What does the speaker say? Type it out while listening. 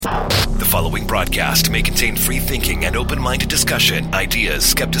podcast may contain free thinking and open-minded discussion, ideas,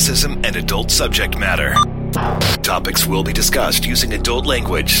 skepticism, and adult subject matter. Topics will be discussed using adult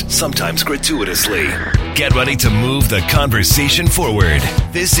language, sometimes gratuitously. Get ready to move the conversation forward.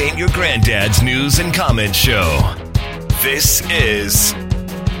 This ain't your granddad's news and comment show. This is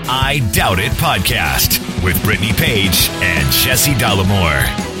I Doubt It Podcast with Brittany Page and Jesse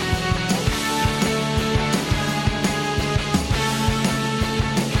Dollamore.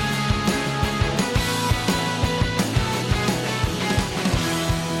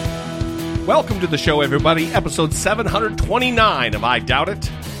 Welcome to the show, everybody. Episode 729 of I Doubt It.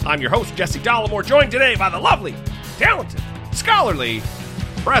 I'm your host, Jesse Dollamore, joined today by the lovely, talented, scholarly,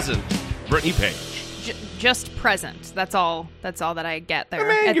 present Brittany Page. Just present. That's all that I get there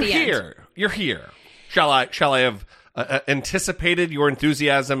at the end. You're here. Shall I have anticipated your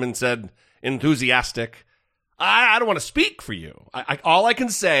enthusiasm and said enthusiastic? I don't want to speak for you. All I can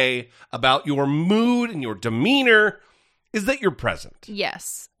say about your mood and your demeanor is that you're present.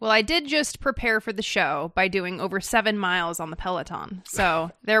 Yes. Well, I did just prepare for the show by doing over 7 miles on the Peloton.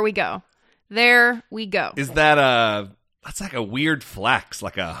 So there we go. Is that that's like a weird flex,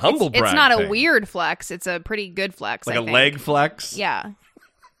 like a humble brag It's not thing. a weird flex. It's a pretty good flex, like I a think. leg flex? Yeah.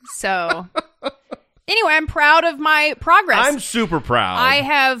 So anyway, I'm proud of my progress. I'm super proud. I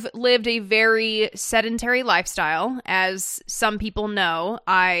have lived a very sedentary lifestyle. As some people know,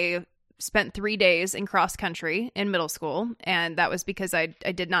 I spent 3 days in cross country in middle school, and that was because I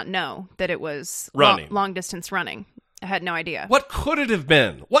did not know that it was running. Long distance running. I had no idea. What could it have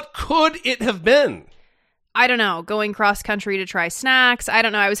been? What could it have been? I don't know. Going cross country to try snacks. I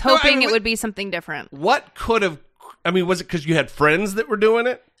don't know. I was hoping it would be something different. What could have... I mean, was it because you had friends that were doing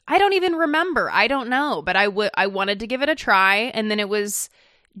it? I don't even remember. I don't know. But I wanted to give it a try, and then it was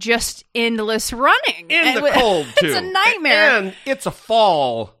just endless running. In the cold, too. It's a nightmare. And it's a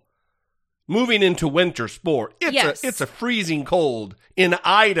fall... moving into winter sport. Yes. It's a freezing cold in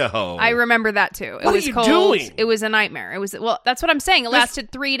Idaho. I remember that too. What was are you cold. doing? It was a nightmare. That's what I'm saying. It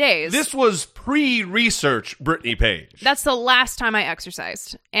lasted 3 days. This was pre-research Brittany Page. That's the last time I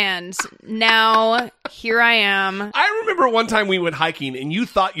exercised. And now here I am. I remember one time we went hiking and you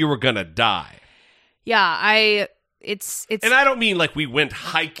thought you were going to die. Yeah, it's And I don't mean like we went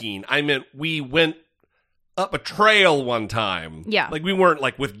hiking. I meant we went up a trail one time. Yeah. Like we weren't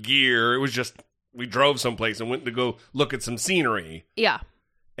like with gear. It was just we drove someplace and went to go look at some scenery. Yeah.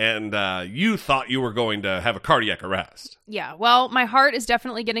 And you thought you were going to have a cardiac arrest. Yeah. Well, my heart is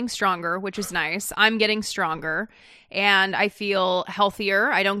definitely getting stronger, which is nice. I'm getting stronger and I feel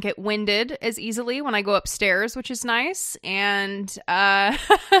healthier. I don't get winded as easily when I go upstairs, which is nice. And I'm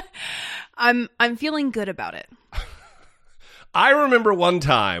feeling good about it. I remember one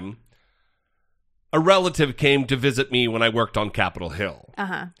time a relative came to visit me when I worked on Capitol Hill.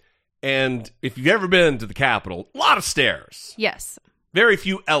 Uh-huh. And if you've ever been to the Capitol, a lot of stairs. Yes. Very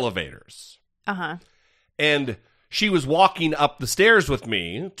few elevators. Uh-huh. And she was walking up the stairs with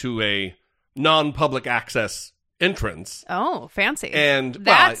me to a non-public access entrance. Oh, fancy. And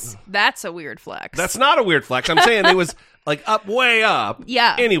that's a weird flex. That's not a weird flex. I'm saying it was like way up.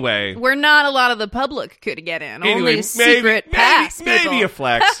 Yeah. Anyway. Where not a lot of the public could get in. Anyway, Only secret pass people. Maybe a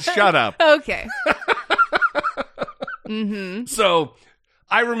flex. Shut up. Okay. Mm-hmm. So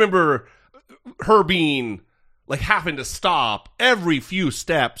I remember her being like having to stop every few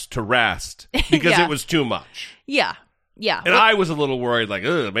steps to rest because Yeah. it was too much. Yeah. Yeah. And I was a little worried, like,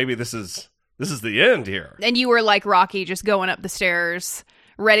 maybe this is the end here. And you were like Rocky, just going up the stairs,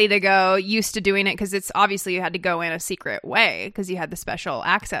 ready to go, used to doing it because it's obviously you had to go in a secret way because you had the special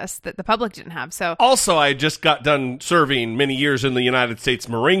access that the public didn't have. So Also, I just got done serving many years in the United States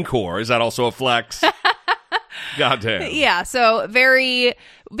Marine Corps. Is that also a flex? Goddamn. yeah, so very,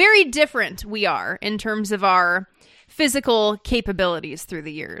 very different we are in terms of our physical capabilities through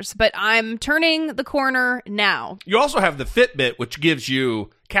the years. But I'm turning the corner now. You also have the Fitbit, which gives you...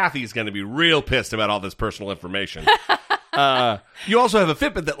 Kathy's going to be real pissed about all this personal information. You also have a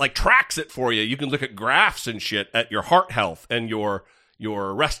Fitbit that like tracks it for you. You can look at graphs and shit at your heart health and your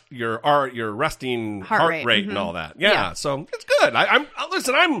resting heart rate Mm-hmm. and all that. Yeah, so it's good.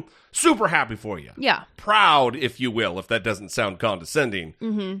 I'm super happy for you. Yeah. Proud, if you will, if that doesn't sound condescending.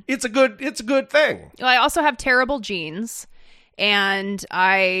 Mm-hmm. It's a good thing. I also have terrible genes. And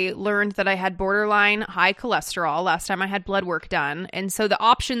I learned that I had borderline high cholesterol last time I had blood work done. And so the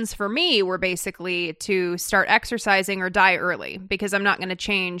options for me were basically to start exercising or die early because I'm not going to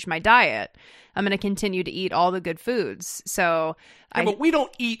change my diet. I'm going to continue to eat all the good foods. So but we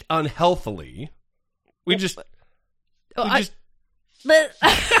don't eat unhealthily. We just...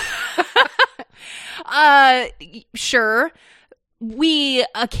 Sure. We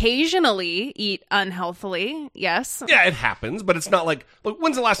occasionally eat unhealthily, yes. Yeah, it happens, but it's not like, look,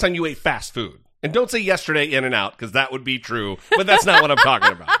 when's the last time you ate fast food? And don't say yesterday in and out, because that would be true, but that's not what I'm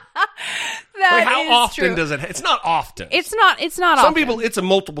talking about. How often does it? It's not often. It's not Some often. people, it's a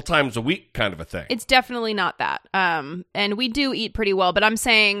multiple times a week kind of a thing. It's definitely not that. And we do eat pretty well, but I'm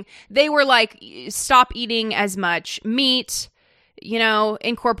saying they were like, stop eating as much meat,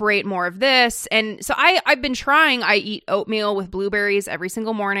 incorporate more of this. And so I've been trying. I eat oatmeal with blueberries every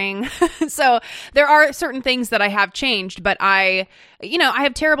single morning. So there are certain things that I have changed, but I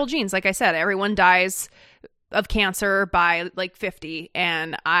have terrible genes. Like I said, everyone dies of cancer by like 50,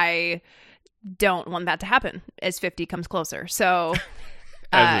 and I don't want that to happen as 50 comes closer. So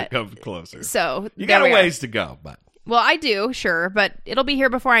as it comes closer. So you got a ways to go, but I do, sure, but it'll be here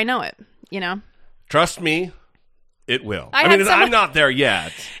before I know it, Trust me, it will. I'm not there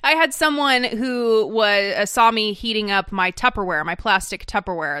yet. I had someone who saw me heating up my Tupperware, my plastic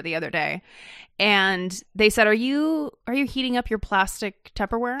Tupperware the other day. And they said, are you heating up your plastic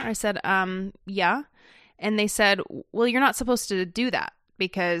Tupperware? I said, yeah. And they said, well, you're not supposed to do that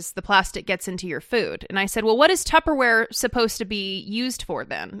because the plastic gets into your food. And I said, well, what is Tupperware supposed to be used for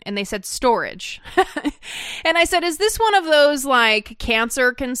then? And they said, storage. And I said, is this one of those like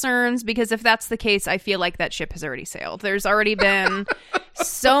cancer concerns? Because if that's the case, I feel like that ship has already sailed. There's already been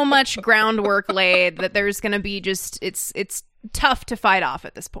so much groundwork laid that there's going to be it's tough to fight off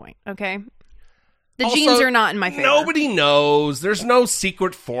at this point. Okay. The genes are not in my favor. Nobody knows. There's no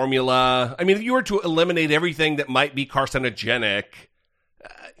secret formula. I mean, if you were to eliminate everything that might be carcinogenic,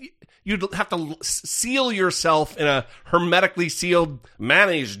 you'd have to seal yourself in a hermetically sealed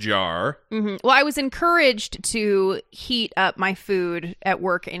mayonnaise jar. Mm-hmm. Well, I was encouraged to heat up my food at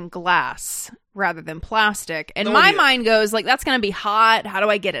work in glass rather than plastic. And my mind goes, like, that's going to be hot. How do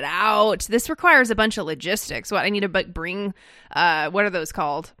I get it out? This requires a bunch of logistics. What, I need to bring, what are those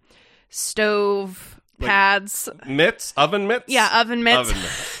called? Stove pads, mitts, oven mitts. Yeah, oven mitts.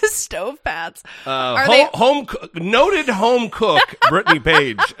 Stove pads. Noted home cook Brittany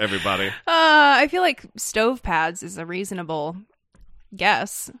Page. Everybody. I feel like stove pads is a reasonable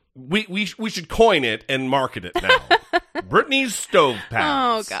guess. We should coin it and market it now. Brittany's stove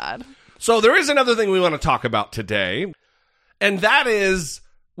pads. Oh God. So there is another thing we want to talk about today, and that is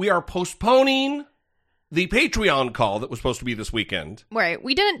we are postponing the Patreon call that was supposed to be this weekend. Right.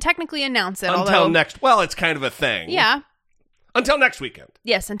 We didn't technically announce it. It's kind of a thing. Yeah. Until next weekend.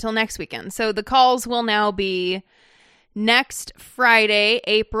 Yes, until next weekend. So the calls will now be next Friday,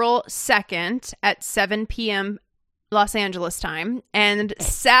 April 2nd at 7 p.m. Los Angeles time, and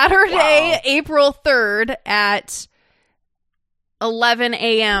Saturday, April 3rd at 11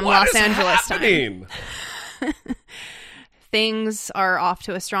 a.m. Los Angeles time. Things are off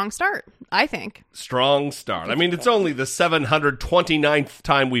to a strong start, I think. Strong start. I mean, it's only the 729th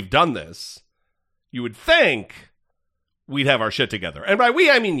time we've done this. You would think we'd have our shit together. And by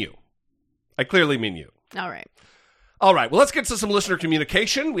we, I mean you. I clearly mean you. All right. Well, let's get to some listener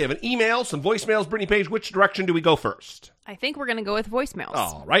communication. We have an email, some voicemails. Brittany Page, which direction do we go first? I think we're going to go with voicemails.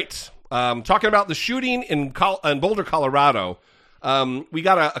 All right. Talking about the shooting in Boulder, Colorado. We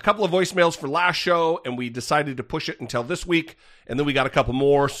got a couple of voicemails for last show, and we decided to push it until this week, and then we got a couple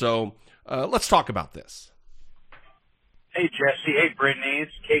more, so let's talk about this. Hey, Jesse. Hey, Brittany.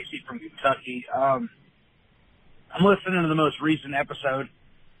 It's Casey from Kentucky. I'm listening to the most recent episode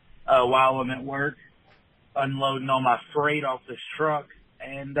while I'm at work, unloading all my freight off this truck,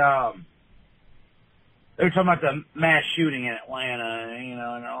 and they were talking about the mass shooting in Atlanta,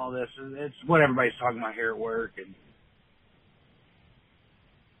 and all this. It's what everybody's talking about here at work, and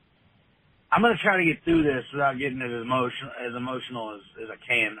I'm going to try to get through this without getting as emotional as I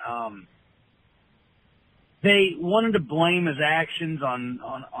can. They wanted to blame his actions on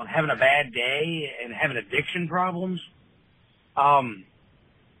having a bad day and having addiction problems. I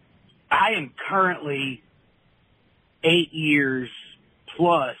am currently 8 years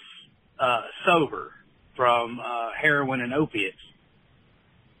plus sober from heroin and opiates.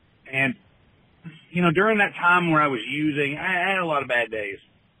 And, during that time where I was using, I had a lot of bad days.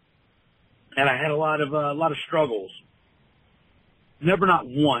 And I had a lot of struggles. Never, not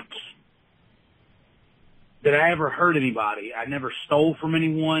once, did I ever hurt anybody. I never stole from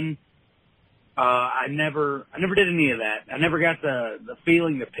anyone. I never did any of that. I never got the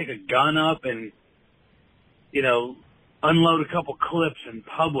feeling to pick a gun up and, unload a couple clips in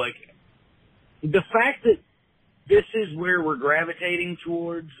public. The fact that this is where we're gravitating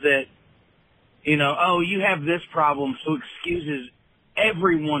towards, that, you have this problem, so excuses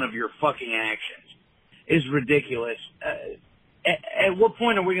every one of your fucking actions, is ridiculous. At what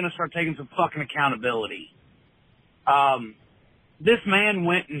point are we going to start taking some fucking accountability? This man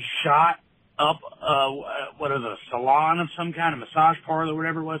went and shot up, what is it, a salon of some kind, a massage parlor,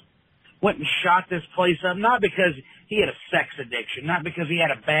 whatever it was. Went and shot this place up, not because he had a sex addiction, not because he had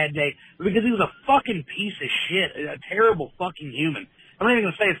a bad day, but because he was a fucking piece of shit, a terrible fucking human. I'm not even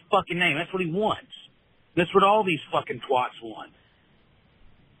going to say his fucking name. That's what he wants. That's what all these fucking twats want.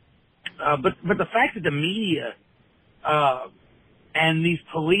 But the fact that the media and these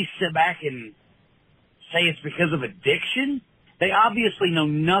police sit back and say it's because of addiction, they obviously know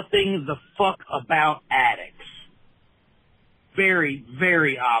nothing the fuck about addicts. Very,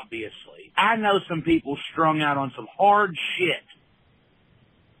 very obviously. I know some people strung out on some hard shit.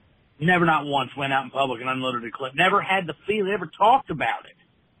 Never not once went out in public and unloaded a clip. Never had the feeling, never talked about it.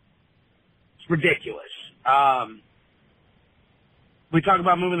 It's ridiculous. We talk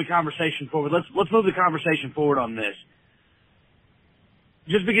about moving the conversation forward. Let's move the conversation forward on this.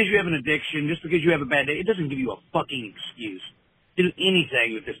 Just because you have an addiction, just because you have a bad day, it doesn't give you a fucking excuse to do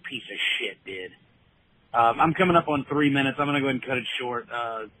anything that this piece of shit did. I'm coming up on 3 minutes. I'm going to go ahead and cut it short.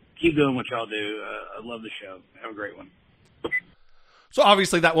 Keep doing what y'all do. I love the show. Have a great one. So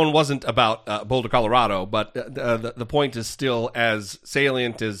obviously that one wasn't about Boulder, Colorado, but the point is still as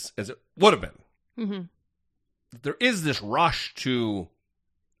salient as it would have been. Mm-hmm. There is this rush to,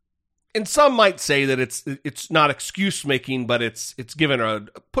 and some might say that it's not excuse making, but it's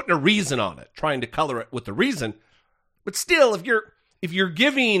putting a reason on it, trying to color it with the reason. But still, if you're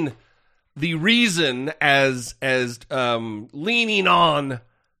giving the reason as leaning on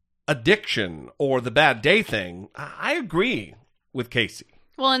addiction or the bad day thing, I agree with Casey.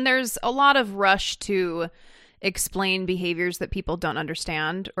 Well, and there's a lot of rush to explain behaviors that people don't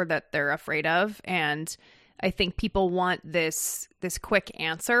understand or that they're afraid of. And I think people want this quick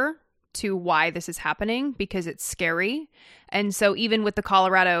answer to why this is happening because it's scary. And so even with the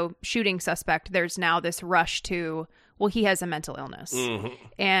Colorado shooting suspect, there's now this rush to, well, he has a mental illness. Mm-hmm.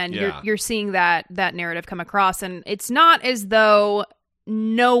 And you're seeing that narrative come across. And it's not as though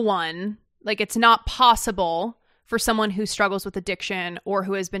it's not possible for someone who struggles with addiction or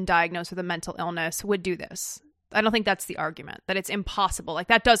who has been diagnosed with a mental illness would do this. I don't think that's the argument, that it's impossible. Like,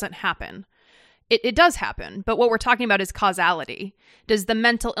 that doesn't happen. It does happen, but what we're talking about is causality. Does the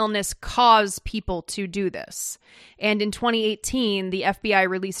mental illness cause people to do this? And in 2018, the FBI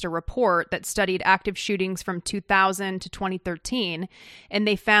released a report that studied active shootings from 2000 to 2013, and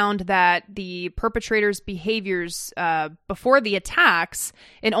they found that the perpetrators' behaviors before the attacks,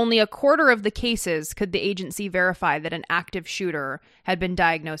 in only a quarter of the cases could the agency verify that an active shooter had been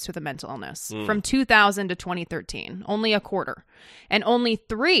diagnosed with a mental illness. From 2000 to 2013, only a quarter. And only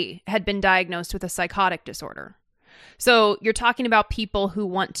 3 had been diagnosed with a psychotic disorder. So you're talking about people who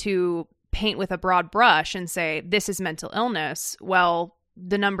want to paint with a broad brush and say, this is mental illness. Well,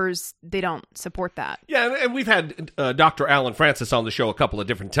 the numbers, they don't support that. Yeah, and we've had Dr. Alan Francis on the show a couple of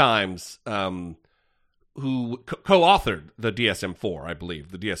different times who co-authored the DSM-4, I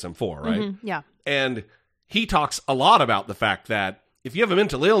believe, the DSM-4, right? Mm-hmm, yeah. And he talks a lot about the fact that if you have a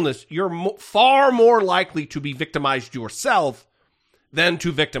mental illness, you're far more likely to be victimized yourself than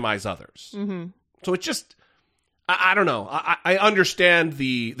to victimize others. Mm-hmm. So it's just, I don't know. I understand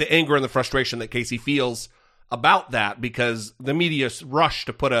the anger and the frustration that Casey feels about that because the media's rush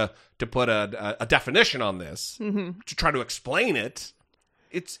to put a definition on this to try to explain it.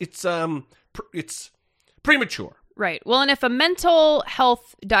 It's premature. Right. Well, and if a mental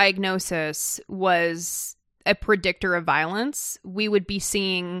health diagnosis was a predictor of violence, we would be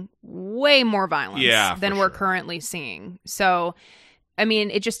seeing way more violence than we're currently seeing. So, I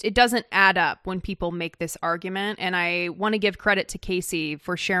mean, it doesn't add up when people make this argument. And I want to give credit to Casey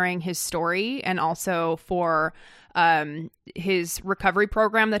for sharing his story and also for his recovery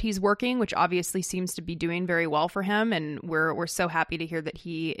program that he's working, which obviously seems to be doing very well for him. And we're so happy to hear that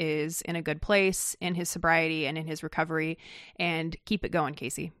he is in a good place in his sobriety and in his recovery. And keep it going,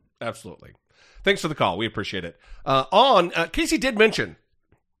 Casey. Absolutely. Thanks for the call. We appreciate it. Casey did mention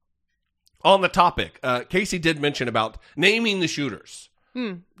on the topic, Casey did mention about naming the shooters.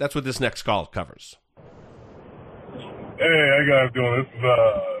 That's what this next call covers. Hey, how you guys doing? This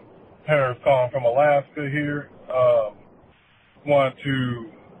is Paris calling from Alaska here. Want to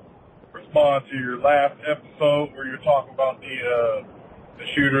respond to your last episode where you're talking about the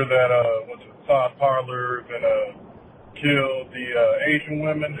shooter that went to massage parlors and killed the Asian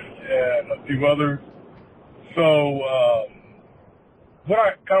women and a few others. So what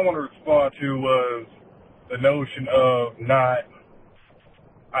I kind of want to respond to was the notion of not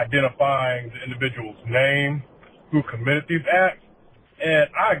identifying the individual's name who committed these acts. And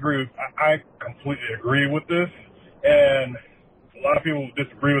I completely agree with this. And a lot of people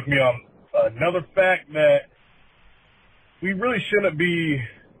disagree with me on another fact that we really shouldn't be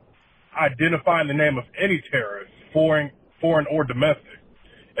identifying the name of any terrorist, foreign or domestic,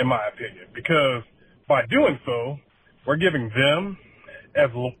 in my opinion, because by doing so, we're giving them, as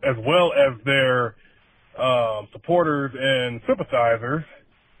well as their supporters and sympathizers,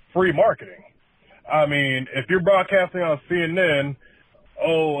 free marketing. I mean, if you're broadcasting on CNN,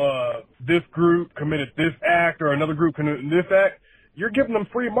 this group committed this act or another group committed this act, you're giving them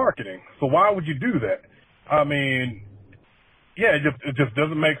free marketing. So why would you do that? I mean, yeah, it just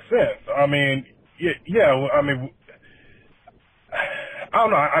doesn't make sense. I mean, I mean, I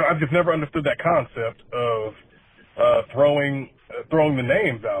don't know. I've just never understood that concept of throwing the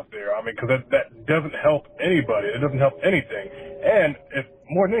names out there. I mean, because that doesn't help anybody. It doesn't help anything. And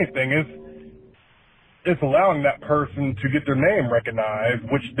more than anything, it's allowing that person to get their name recognized,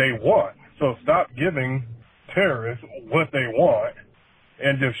 which they want. So stop giving terrorists what they want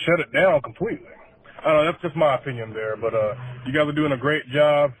and just shut it down completely. I don't know, that's just my opinion there, but you guys are doing a great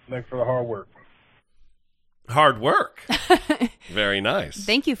job. Thanks for the hard work. Hard work. Very nice.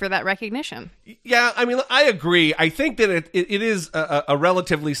 Thank you for that recognition. Yeah, I mean, I agree. I think that it is a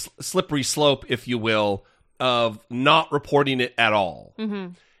relatively slippery slope, if you will, of not reporting it at all.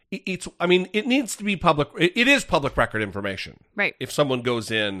 Mm-hmm. It needs to be public. It is public record information. Right. If someone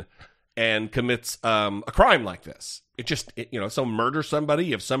goes in and commits a crime like this, if someone murders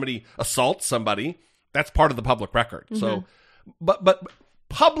somebody, if somebody assaults somebody, that's part of the public record. Mm-hmm. So, but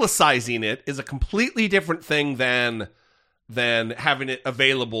publicizing it is a completely different thing than having it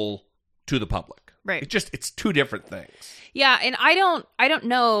available to the public. Right. It's two different things. Yeah, and I don't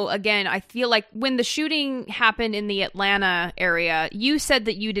know, again, I feel like when the shooting happened in the Atlanta area, you said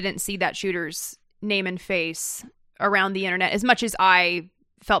that you didn't see that shooter's name and face around the internet as much as I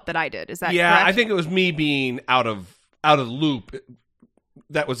felt that I did. Is that correct? Yeah, I think it was me being out of the loop.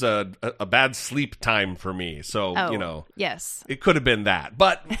 That was a bad sleep time for me. So, yes, it could have been that.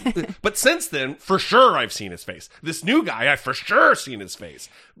 But since then, for sure, I've seen his face. This new guy, I've for sure seen his face.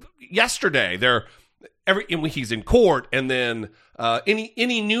 Yesterday, he's in court, and then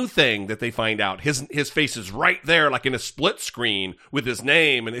any new thing that they find out, his face is right there, like in a split screen with his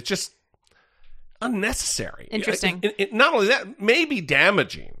name, and it's just unnecessary. Interesting. Not only that, maybe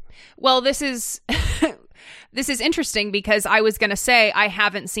damaging. Well, this is this is interesting because I was going to say I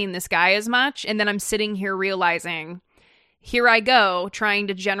haven't seen this guy as much, and then I'm sitting here realizing, here I go, trying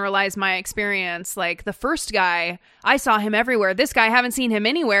to generalize my experience. Like, the first guy, I saw him everywhere. This guy, I haven't seen him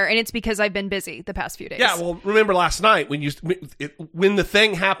anywhere, and it's because I've been busy the past few days. Yeah, well, remember last night when the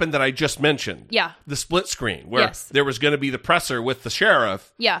thing happened that I just mentioned? Yeah. The split screen, where there was going to be the presser with the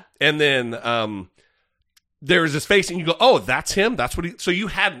sheriff. Yeah. And then there was his face, and you go, oh, that's him? That's what he... So you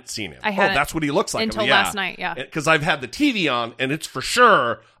hadn't seen him. I hadn't. Oh, that's what he looks like. Until last night, yeah. Because I've had the TV on, and it's for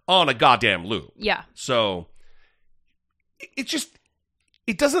sure on a goddamn loop. Yeah. So...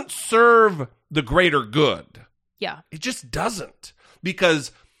 It doesn't serve the greater good. Yeah. It just doesn't.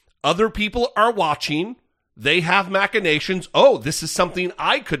 Because other people are watching. They have machinations. Oh, this is something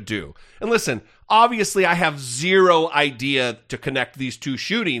I could do. And listen, obviously I have zero idea to connect these two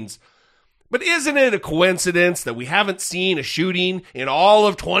shootings. But isn't it a coincidence that we haven't seen a shooting in all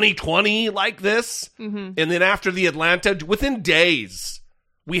of 2020 like this? Mm-hmm. And then after the Atlanta, within days...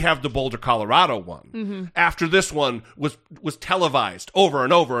 we have the Boulder, Colorado one. Mm-hmm. After this one was televised over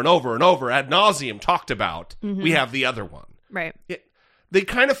and over and over and over, ad nauseum talked about, we have the other one. Right. They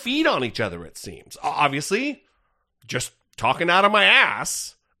kind of feed on each other, it seems. Obviously, just talking out of my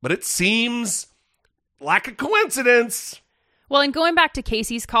ass, but it seems like a coincidence. Well, and going back to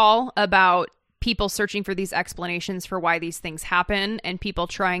Casey's call about people searching for these explanations for why these things happen and people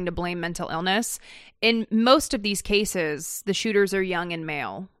trying to blame mental illness. In most of these cases, the shooters are young and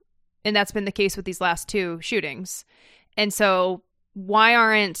male. And that's been the case with these last two shootings. And so why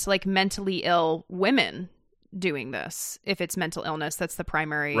aren't mentally ill women doing this if it's mental illness that's the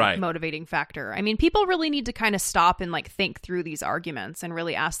primary motivating factor? I mean, people really need to kind of stop and think through these arguments and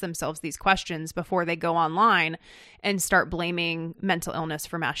really ask themselves these questions before they go online and start blaming mental illness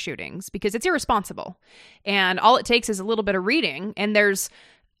for mass shootings, because it's irresponsible. And all it takes is a little bit of reading, and there's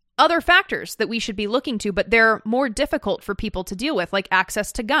other factors that we should be looking to, but they're more difficult for people to deal with, like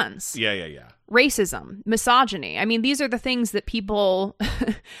access to guns. Yeah. Racism, misogyny. I mean, these are the things that people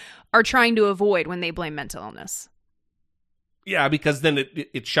are trying to avoid when they blame mental illness. Yeah, because then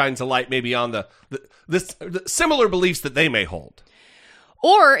it shines a light maybe on the similar beliefs that they may hold.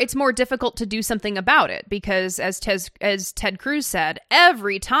 Or it's more difficult to do something about it because, as Ted Cruz said,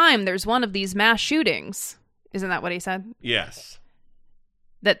 every time there's one of these mass shootings, isn't that what he said? Yes.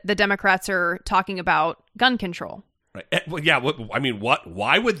 That the Democrats are talking about gun control. Right. Well, yeah. I mean, what?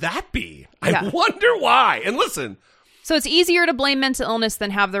 Why would that be? I wonder why. And listen, So it's easier to blame mental illness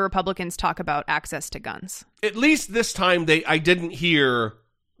than have the Republicans talk about access to guns. At least this time I didn't hear,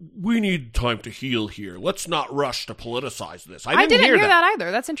 we need time to heal here. Let's not rush to politicize this. I didn't hear that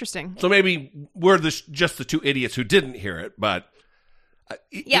either. That's interesting. So maybe we're just the two idiots who didn't hear it, but...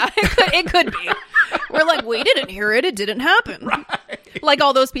 yeah, it could be. We're like, we didn't hear it. It didn't happen. Right. Like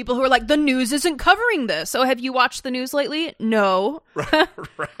all those people who are like, the news isn't covering this. Oh, have you watched the news lately? No. Right.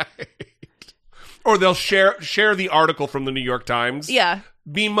 Or they'll share the article from the New York Times. Yeah.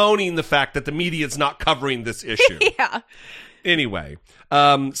 Bemoaning the fact that the media is not covering this issue. Yeah. Anyway,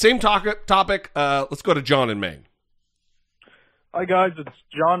 same topic. Let's go to John in Maine. Hi, guys. It's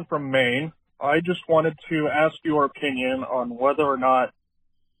John from Maine. I just wanted to ask your opinion on whether or not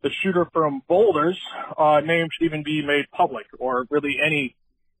the shooter from Boulder's name should even be made public, or really any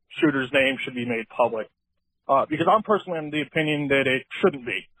shooter's name should be made public. Because I'm personally in the opinion that it shouldn't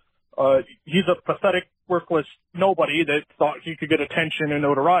be. He's a pathetic, worthless nobody that thought he could get attention and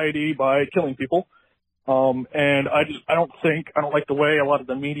notoriety by killing people. And I don't like the way a lot of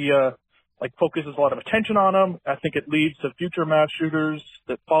the media focuses a lot of attention on him. I think it leads to future mass shooters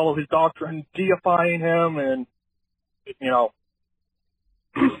that follow his doctrine, deifying him and,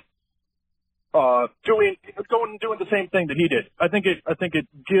 doing the same thing that he did. I think it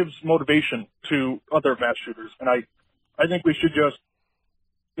gives motivation to other mass shooters. And I think we should just,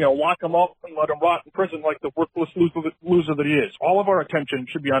 lock him up and let him rot in prison like the worthless loser that he is. All of our attention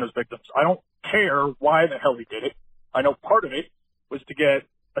should be on his victims. I don't care why the hell he did it. I know part of it was to get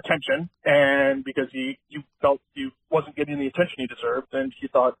attention, and because he felt he wasn't getting the attention he deserved, and he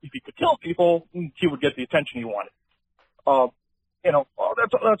thought if he could kill people, he would get the attention he wanted.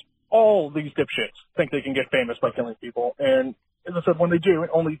 That's all these dipshits think they can get famous by killing people, and as I said, when they do,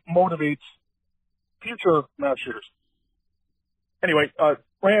 it only motivates future mass shooters. Anyway,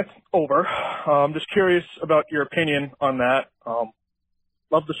 rant over. I'm just curious about your opinion on that.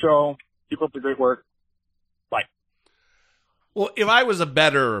 Love the show. Keep up the great work. Bye. Well, if I was a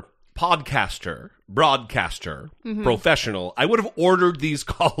better podcaster, broadcaster, professional, I would have ordered these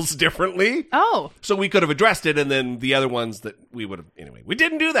calls differently. Oh. So we could have addressed it, and then the other ones that we would have... Anyway, we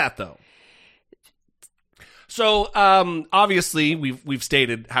didn't do that, though. So, obviously, we've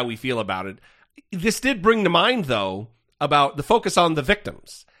stated how we feel about it. This did bring to mind, though, about the focus on the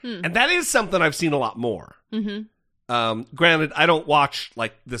victims. And that is something I've seen a lot more. Granted, I don't watch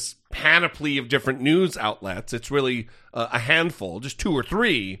this panoply of different news outlets. It's really a handful, just 2 or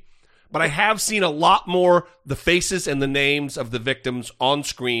 3. But I have seen a lot more the faces and the names of the victims on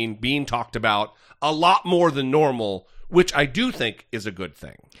screen being talked about, a lot more than normal, which I do think is a good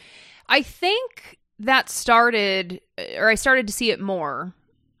thing. I think that started, or I started to see it more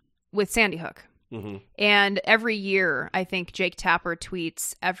with Sandy Hook. And every year, I think Jake Tapper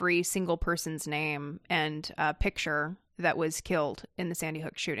tweets every single person's name and picture that was killed in the Sandy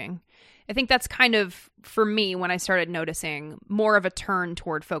Hook shooting. I think that's kind of, for me, when I started noticing more of a turn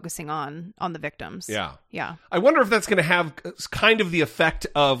toward focusing on the victims. Yeah. I wonder if that's going to have kind of the effect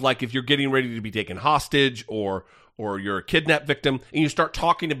of, if you're getting ready to be taken hostage or you're a kidnap victim, and you start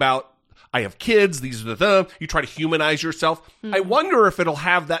talking about, I have kids, these are the you try to humanize yourself. I wonder if it'll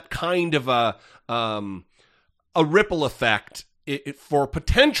have that kind of a ripple effect for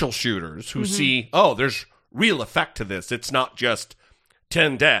potential shooters who see, there's real effect to this. It's not just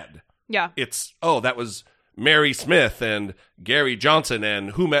 10 dead. Yeah. It's, that was Mary Smith and Gary Johnson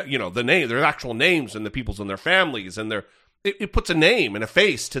and the name, their actual names and the people's and their families, and it puts a name and a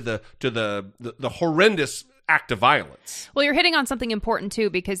face to the horrendous act of violence. Well, you're hitting on something important too,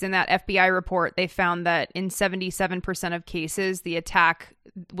 because in that FBI report, they found that in 77% of cases, the attack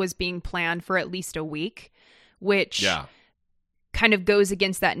was being planned for at least a week, which kind of goes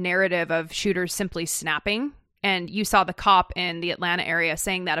against that narrative of shooters simply snapping. And you saw the cop in the Atlanta area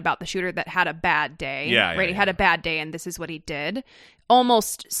saying that about the shooter that had a bad day. He had a bad day, and this is what he did.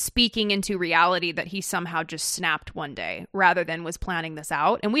 Almost speaking into reality that he somehow just snapped one day rather than was planning this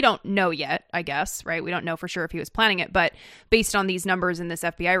out. And we don't know yet, I guess, right? We don't know for sure if he was planning it, but based on these numbers in this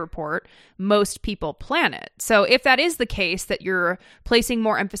FBI report, most people plan it. So if that is the case, that you're placing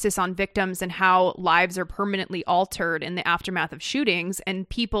more emphasis on victims and how lives are permanently altered in the aftermath of shootings, and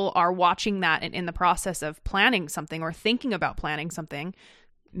people are watching that and in the process of planning something or thinking about planning something,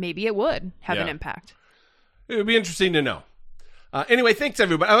 maybe it would have an impact. It would be interesting to know. Anyway, thanks,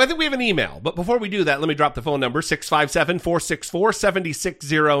 everybody. I think we have an email. But before we do that, let me drop the phone number,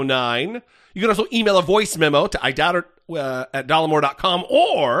 657-464-7609. You can also email a voice memo to at dollamore.com,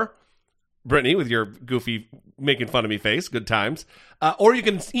 or, Brittany, with your goofy making fun of me face, good times. Or you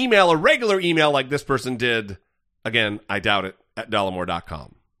can email a regular email like this person did. Again, I doubt it, at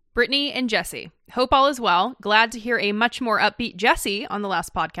dollamore.com. Brittany and Jesse. Hope all is well. Glad to hear a much more upbeat Jesse on the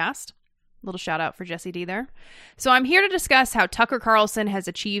last podcast. Little shout out for Jesse D there. So I'm here to discuss how Tucker Carlson has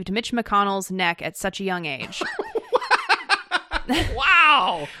achieved Mitch McConnell's neck at such a young age.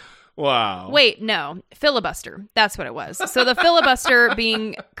 Wow. Wow. Wait, no. Filibuster. That's what it was. So the filibuster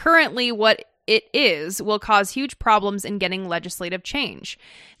being currently what it is will cause huge problems in getting legislative change.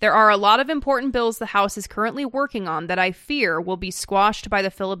 There are a lot of important bills the House is currently working on that I fear will be squashed by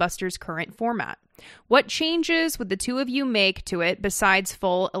the filibuster's current format. What changes would the two of you make to it besides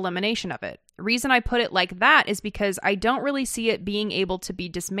full elimination of it? The reason I put it like that is because I don't really see it being able to be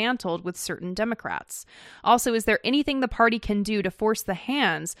dismantled with certain Democrats. Also, is there anything the party can do to force the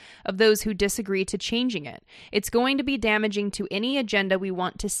hands of those who disagree to changing it? It's going to be damaging to any agenda we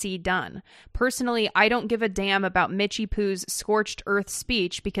want to see done. Personally, I don't give a damn about Mitchie Poo's scorched earth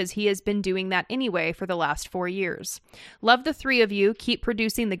speech because he has been doing that anyway for the last 4 years. Love the three of you. Keep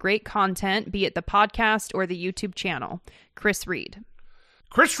producing the great content, be it the podcast or the YouTube channel. Chris Reed.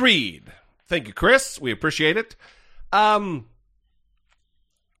 Chris Reed. Thank you, Chris. We appreciate it. They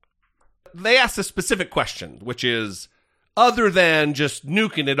asked a specific question, which is, other than just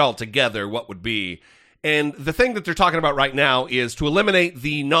nuking it all together, what would be? And the thing that they're talking about right now is to eliminate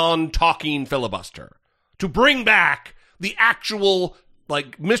the non-talking filibuster, to bring back the actual,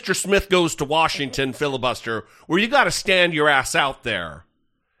 like, Mr. Smith goes to Washington filibuster, where you got to stand your ass out there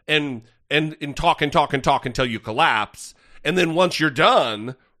and talk until you collapse. And then once you're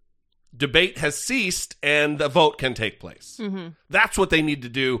done, debate has ceased and a vote can take place. Mm-hmm. That's what they need to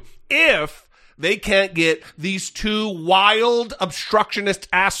do if they can't get these two wild obstructionist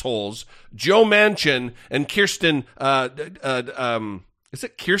assholes, Joe Manchin and Kirsten, is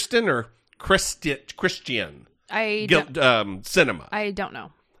it Kirsten or Christian? Cinema. I don't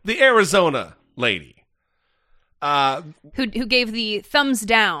know. The Arizona lady. Who gave the thumbs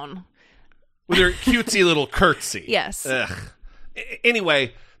down. With her cutesy little curtsy. Yes. Ugh.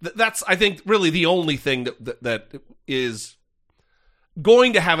 Anyway, that's, I think, really the only thing that is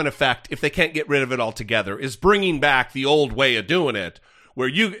going to have an effect if they can't get rid of it altogether, is bringing back the old way of doing it, where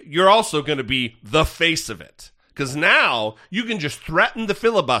you're also going to be the face of it. Because now you can just threaten the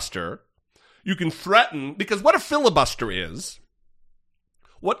filibuster. You can threaten, because what a filibuster is,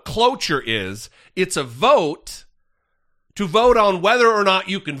 what cloture is, it's a vote to vote on whether or not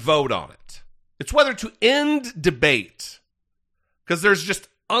you can vote on it. It's whether to end debate, because there's just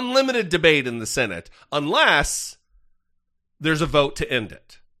unlimited debate in the Senate unless there's a vote to end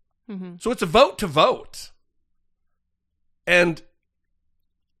it. Mm-hmm. So it's a vote to vote. And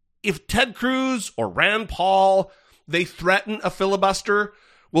if Ted Cruz or Rand Paul, they threaten a filibuster,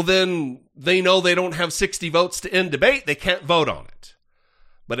 well, then they know they don't have 60 votes to end debate. They can't vote on it.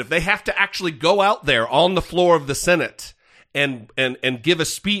 But if they have to actually go out there on the floor of the Senate and give a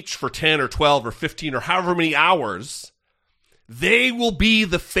speech for 10 or 12 or 15 or however many hours, they will be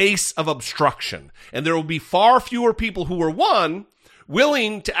the face of obstruction. And there will be far fewer people who are, one,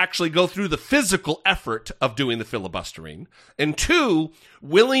 willing to actually go through the physical effort of doing the filibustering, and two,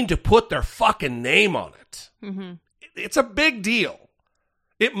 willing to put their fucking name on it. Mm-hmm. It's a big deal.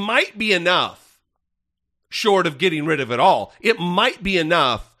 It might be enough, short of getting rid of it all, it might be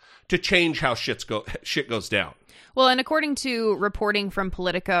enough to change how shit goes down. Well, and according to reporting from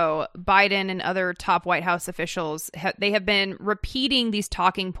Politico, Biden and other top White House officials, they have been repeating these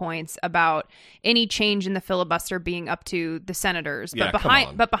talking points about any change in the filibuster being up to the senators. Yeah,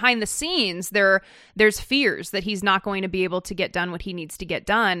 but behind the scenes, there's fears that he's not going to be able to get done what he needs to get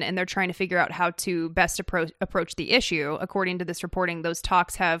done, and they're trying to figure out how to best approach the issue. According to this reporting, those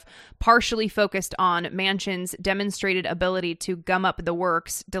talks have partially focused on Manchin's demonstrated ability to gum up the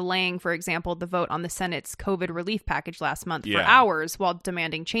works, delaying, for example, the vote on the Senate's COVID relief package last month for hours while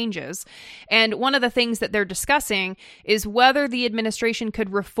demanding changes. And one of the things that they're discussing is whether the administration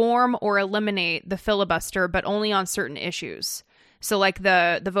could reform or eliminate the filibuster, but only on certain issues. So like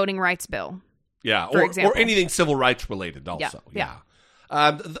the voting rights bill. Yeah, or anything civil rights related also. Yeah.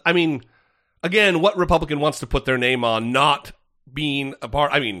 I mean, again, what Republican wants to put their name on not being a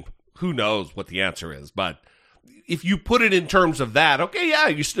part, I mean, who knows what the answer is, but if you put it in terms of that, okay, yeah,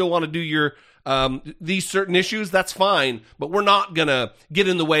 you still want to do your these certain issues, that's fine, but we're not going to get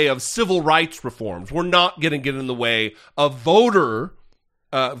in the way of civil rights reforms. We're not going to get in the way of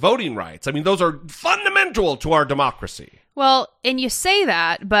voting rights. I mean, those are fundamental to our democracy. Well, and you say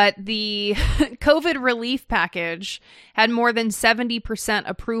that, but the COVID relief package had more than 70%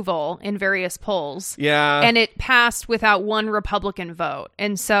 approval in various polls. Yeah. And it passed without one Republican vote.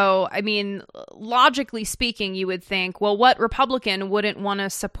 And so, I mean, logically speaking, you would think, well, what Republican wouldn't want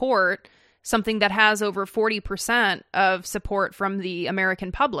to support something that has over 40% of support from the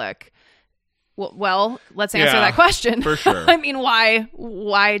American public. Well, let's answer that question. For sure. I mean,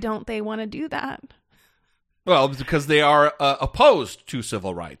 why don't they want to do that? Well, because they are opposed to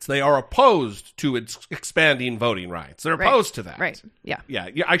civil rights. They are opposed to expanding voting rights. They're opposed to that. Right. Yeah. Yeah.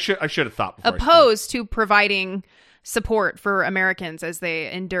 I should have thought before. Opposed to providing support for Americans as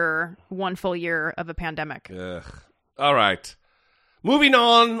they endure one full year of a pandemic. Ugh. All right. Moving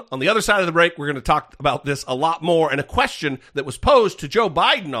on the other side of the break, we're going to talk about this a lot more, and a question that was posed to Joe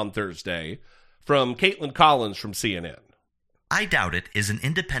Biden on Thursday from Caitlin Collins from CNN. I Doubt It is an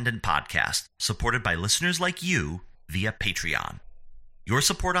independent podcast supported by listeners like you via Patreon. Your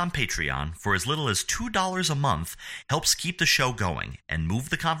support on Patreon for as little as $2 a month helps keep the show going and move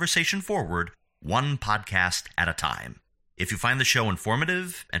the conversation forward one podcast at a time. If you find the show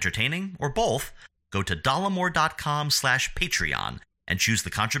informative, entertaining, or both, go to dollamore.com/Patreon and choose the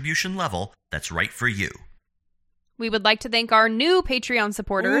contribution level that's right for you. We would like to thank our new Patreon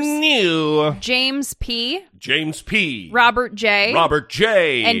supporters. James P. Robert J.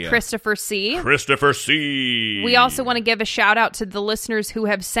 And Christopher C. We also want to give a shout out to the listeners who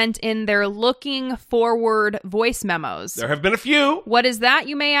have sent in their looking forward voice memos. There have been a few. What is that,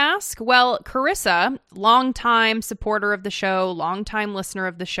 you may ask? Well, Carissa, longtime supporter of the show, longtime listener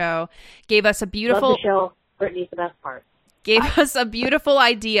of the show, gave us a beautiful... Love the show. Brittany's the best part. Gave us a beautiful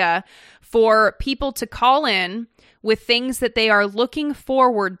idea for people to call in with things that they are looking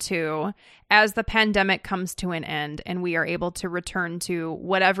forward to as the pandemic comes to an end and we are able to return to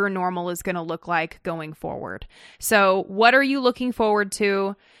whatever normal is going to look like going forward. So what are you looking forward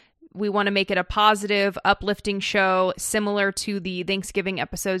to? We want to make it a positive, uplifting show similar to the Thanksgiving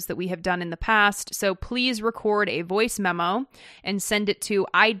episodes that we have done in the past. So please record a voice memo and send it to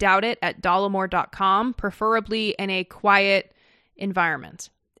idoubitit@dollamore.com, preferably in a quiet environment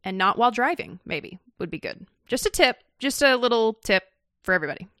and not while driving, maybe would be good. Just a tip, just a little tip for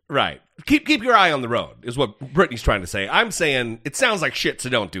everybody. Right. Keep your eye on the road is what Brittany's trying to say. I'm saying it sounds like shit, so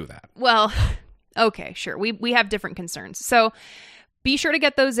don't do that. Well, okay, sure. We have different concerns. So be sure to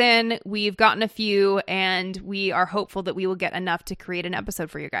get those in. We've gotten a few, and we are hopeful that we will get enough to create an episode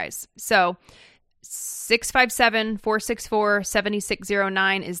for you guys. So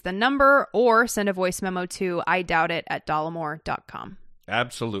 657-464-7609 is the number, or send a voice memo to idoubitit@dollamore.com.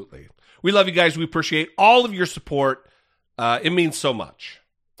 Absolutely. We love you guys. We appreciate all of your support. It means so much.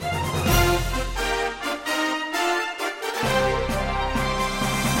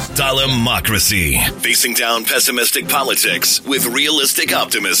 Dollamocracy. Facing down pessimistic politics with realistic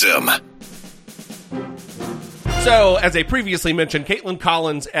optimism. So, as I previously mentioned, Caitlin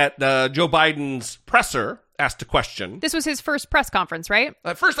Collins at Joe Biden's presser asked a question. This was his first press conference, right?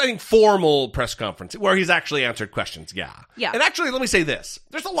 First, I think, formal press conference where he's actually answered questions. Yeah. And actually, let me say this.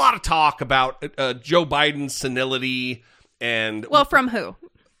 There's a lot of talk about Joe Biden's senility and... Well, from who?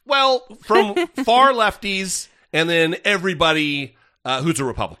 Well, from far lefties and then everybody who's a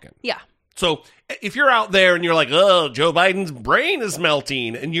Republican. Yeah. So if you're out there and you're like, oh, Joe Biden's brain is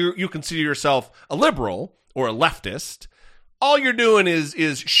melting, and you consider yourself a liberal or a leftist, all you're doing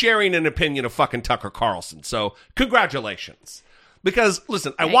is sharing an opinion of fucking Tucker Carlson. So congratulations. Because,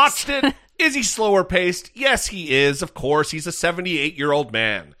 listen, I watched it. Is he slower paced? Yes, he is. Of course, he's a 78-year-old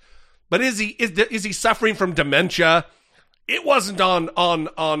man. But is he suffering from dementia? It wasn't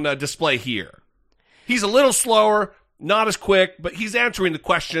on display here. He's a little slower, not as quick, but he's answering the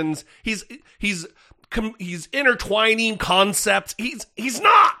questions. He's intertwining concepts. He's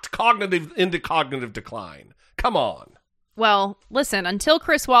not into cognitive decline. Come on. Well, listen, until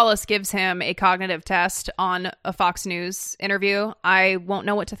Chris Wallace gives him a cognitive test on a Fox News interview, I won't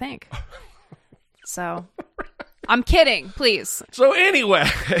know what to think. So, I'm kidding, please. So anyway.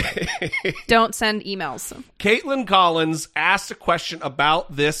 Don't send emails. Caitlin Collins asked a question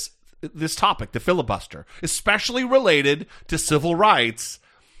about this topic, the filibuster, especially related to civil rights.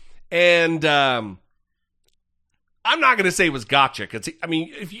 And I'm not going to say it was gotcha. I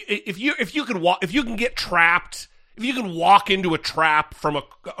mean, if you can get trapped, if you can walk into a trap from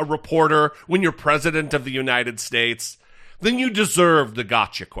a reporter when you're president of the United States, then you deserve the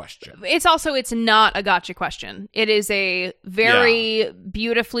gotcha question. It's not a gotcha question. It is a very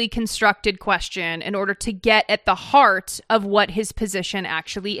beautifully constructed question in order to get at the heart of what his position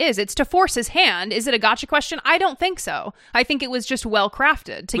actually is. It's to force his hand. Is it a gotcha question? I don't think so. I think it was just well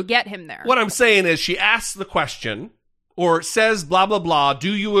crafted to get him there. What I'm saying is she asks the question or says blah, blah, blah.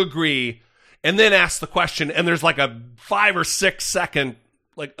 Do you agree? And then asks the question. And there's like a 5 or 6 second,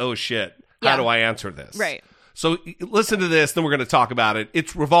 like, oh shit, how do I answer this? Right. So listen to this, then we're going to talk about it.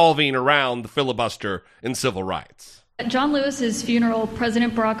 It's revolving around the filibuster and civil rights. At John Lewis's funeral,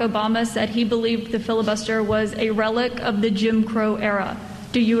 President Barack Obama said he believed the filibuster was a relic of the Jim Crow era.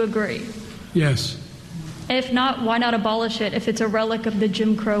 Do you agree? Yes. If not, why not abolish it if it's a relic of the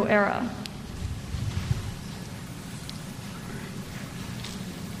Jim Crow era?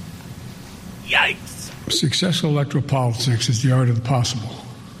 Yikes. Successful electoral politics is the art of the possible.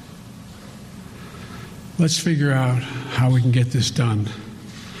 Let's figure out how we can get this done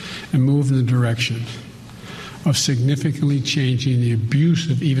and move in the direction of significantly changing the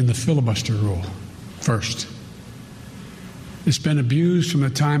abuse of even the filibuster rule first. It's been abused from the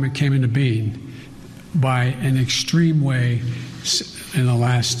time it came into being by an extreme way in the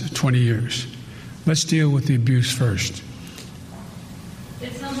last 20 years. Let's deal with the abuse first.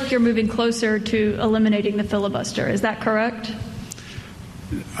 It sounds like you're moving closer to eliminating the filibuster. Is that correct?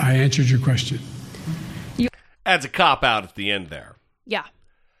 I answered your question. Adds a cop-out at the end there. Yeah.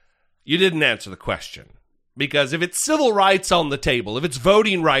 You didn't answer the question. Because if it's civil rights on the table, if it's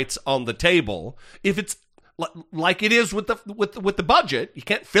voting rights on the table, if it's like it is with the budget, you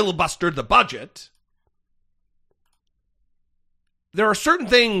can't filibuster the budget. There are certain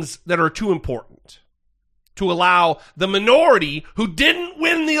things that are too important to allow the minority who didn't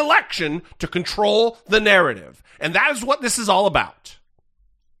win the election to control the narrative. And that is what this is all about.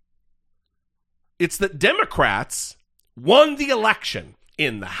 It's that Democrats won the election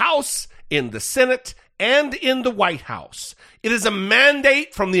in the House, in the Senate, and in the White House. It is a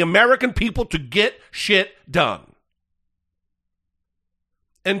mandate from the American people to get shit done.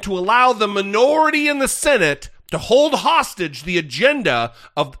 And to allow the minority in the Senate to hold hostage the agenda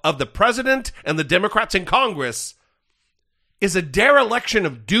of the president and the Democrats in Congress is a dereliction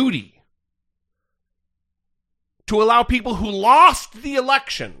of duty. To allow people who lost the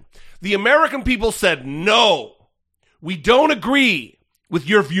election, the American people said, no, we don't agree with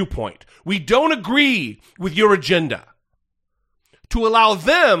your viewpoint. We don't agree with your agenda. To allow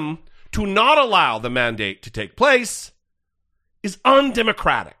them to not allow the mandate to take place is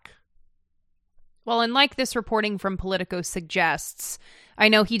undemocratic. Well, and like this reporting from Politico suggests, I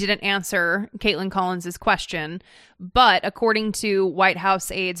know he didn't answer Caitlin Collins' question, but according to White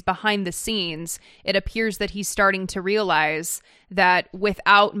House aides behind the scenes, it appears that he's starting to realize that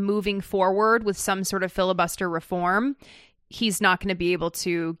without moving forward with some sort of filibuster reform, he's not going to be able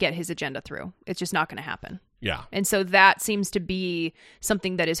to get his agenda through. It's just not going to happen. Yeah. And so that seems to be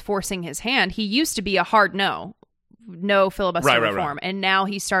something that is forcing his hand. He used to be a hard no filibuster reform. Right. And now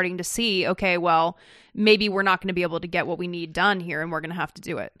he's starting to see, okay, well, maybe we're not going to be able to get what we need done here and we're going to have to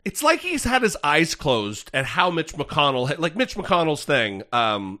do it. It's like he's had his eyes closed at how Mitch McConnell, like Mitch McConnell's thing,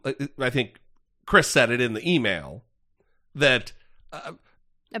 I think Chris said it in the email, that...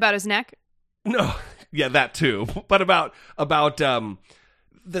 about his neck? No, yeah, that too. But about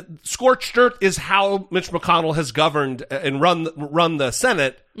the scorched earth is how Mitch McConnell has governed and run the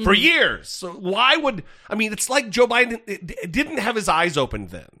Senate for years. So why would, I mean, it's like Joe Biden didn't have his eyes opened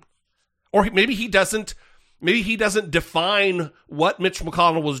then. Or maybe he doesn't define what Mitch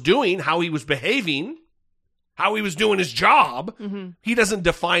McConnell was doing, how he was behaving, how he was doing his job. Mm-hmm. He doesn't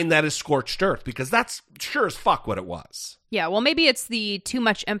define that as scorched earth, because that's sure as fuck what it was. Yeah, well, maybe it's the too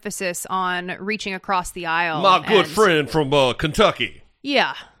much emphasis on reaching across the aisle. My good friend from Kentucky.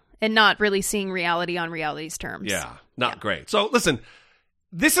 Yeah, and not really seeing reality on reality's terms. Yeah, not great. So listen,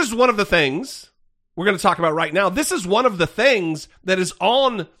 this is one of the things we're going to talk about right now. This is one of the things that is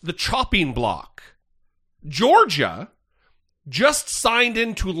on the chopping block. Georgia just signed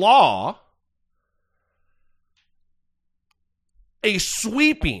into law a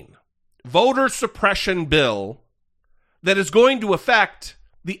sweeping voter suppression bill that is going to affect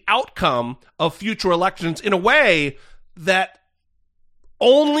the outcome of future elections in a way that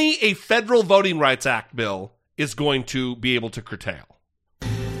only a federal Voting Rights Act bill is going to be able to curtail.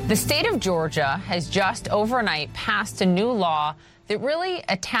 The state of Georgia has just overnight passed a new law that really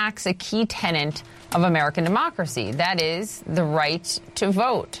attacks a key tenet of American democracy. That is the right to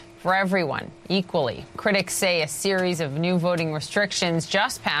vote for everyone equally. Critics say a series of new voting restrictions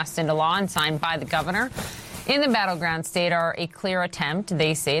just passed into law and signed by the governor in the battleground state are a clear attempt,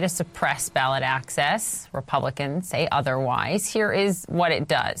 they say, to suppress ballot access. Republicans say otherwise. Here is what it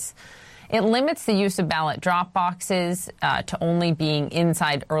does. It limits the use of ballot drop boxes to only being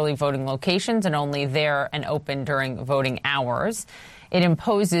inside early voting locations and only there and open during voting hours. It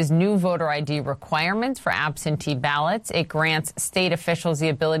imposes new voter ID requirements for absentee ballots. It grants state officials the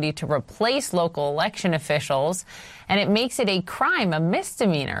ability to replace local election officials. And it makes it a crime, a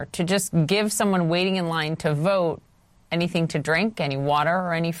misdemeanor, to just give someone waiting in line to vote anything to drink, any water,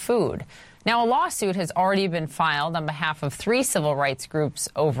 or any food. Now, a lawsuit has already been filed on behalf of 3 civil rights groups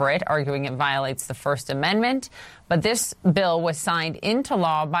over it, arguing it violates the First Amendment. But this bill was signed into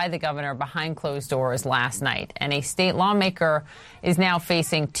law by the governor behind closed doors last night. And a state lawmaker is now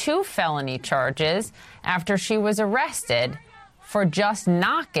facing 2 felony charges after she was arrested for just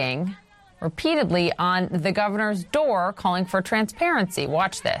knocking repeatedly on the governor's door, calling for transparency.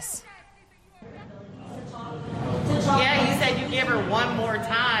 Watch this. Yeah, you said you give her one more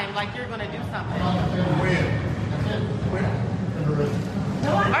time, like you're going to do something.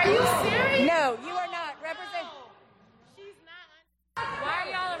 Are you serious? No, you are not. Represent. She's not. Why are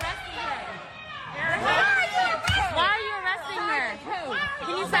y'all arresting her? Why Why are you arresting her?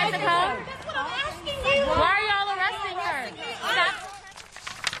 Can you cite the code? That's what I'm asking you. Why are y'all arresting her? Stop.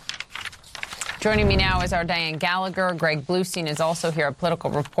 Joining me now is our Diane Gallagher. Greg Bluestein is also here, a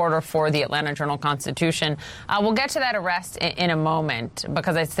political reporter for the Atlanta Journal-Constitution. We'll get to that arrest in a moment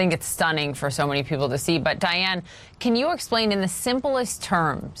because I think it's stunning for so many people to see. But Diane, can you explain in the simplest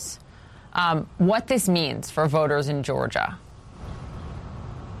terms what this means for voters in Georgia?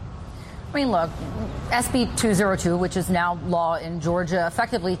 I mean, look, SB 202, which is now law in Georgia,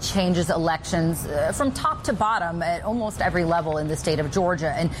 effectively changes elections from top to bottom at almost every level in the state of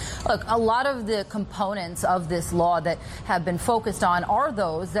Georgia. And look, a lot of the components of this law that have been focused on are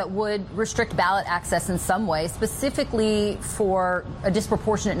those that would restrict ballot access in some way, specifically for a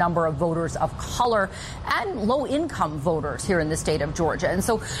disproportionate number of voters of color and low-income voters here in the state of Georgia. And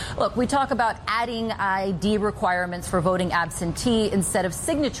so, look, we talk about adding ID requirements for voting absentee instead of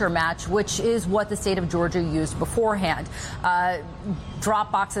signature match, which is what the state of Georgia used beforehand.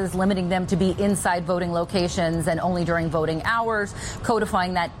 Drop boxes, limiting them to be inside voting locations and only during voting hours,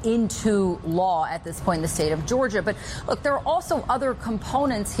 codifying that into law at this point in the state of Georgia. But look, there are also other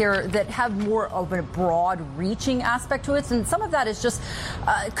components here that have more of a broad-reaching aspect to it, and some of that is just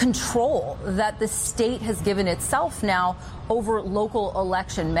control that the state has given itself now over local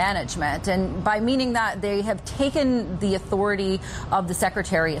election management. And by meaning that, they have taken the authority of the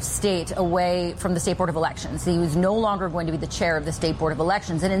Secretary of State away from the State Board of Elections. He was no longer going to be the chair of the State Board of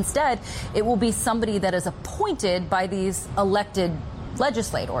Elections. And instead, it will be somebody that is appointed by these elected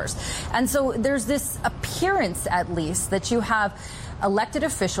legislators. And so there's this appearance, at least, that you have elected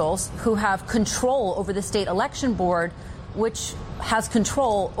officials who have control over the state election board, which has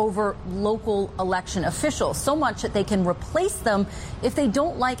control over local election officials, so much that they can replace them if they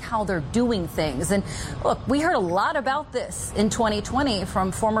don't like how they're doing things. And look, we heard a lot about this in 2020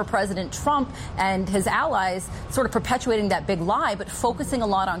 from former President Trump and his allies, sort of perpetuating that big lie, but focusing a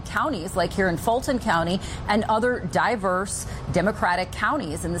lot on counties like here in Fulton County and other diverse Democratic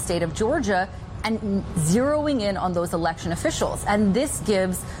counties in the state of Georgia, and zeroing in on those election officials. And this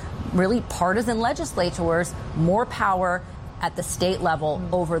gives really partisan legislators more power at the state level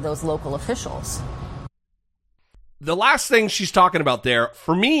over those local officials. The last thing she's talking about there,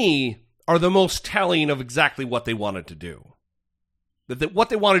 for me, are the most telling of exactly what they wanted to do, what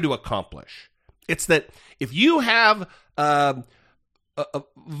they wanted to accomplish. It's that if you have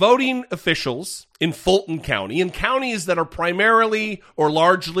voting officials in Fulton County, in counties that are primarily or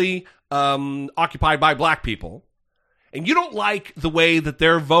largely occupied by black people, and you don't like the way that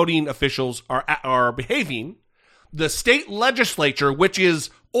their voting officials are behaving, the state legislature, which is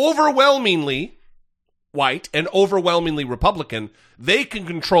overwhelmingly white and overwhelmingly Republican, they can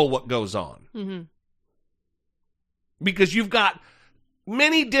control what goes on. Mm-hmm. Because you've got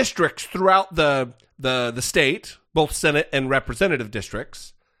many districts throughout the state, both Senate and representative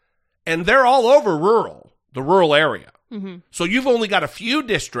districts, and they're all over the rural area. Mm-hmm. So you've only got a few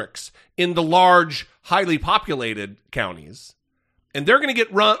districts in the large, highly populated counties, and they're going to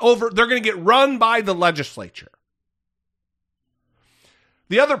get run over. They're going to get run by the legislature.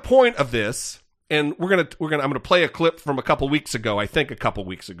 The other point of this, and I'm going to play a clip from a couple weeks ago,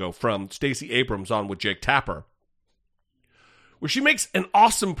 from Stacey Abrams on with Jake Tapper, where she makes an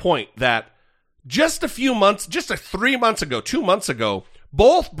awesome point that just 2 months ago,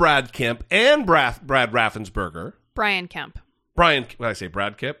 both Brad Kemp and Brad Raffensperger. Brian Kemp. Did I say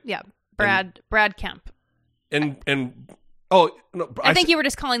Brad Kemp? Yeah, Brad Kemp. I think you were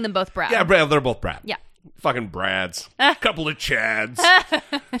just calling them both Brad. Yeah, Brad. They're both Brad. Yeah. Fucking Brads. Couple of Chads.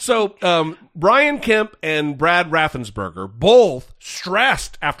 So, Brian Kemp and Brad Raffensperger both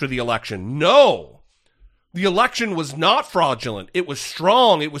stressed after the election, no, the election was not fraudulent. It was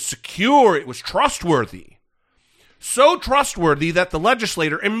strong. It was secure. It was trustworthy. so trustworthy that the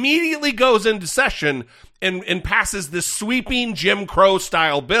legislator immediately goes into session and passes this sweeping Jim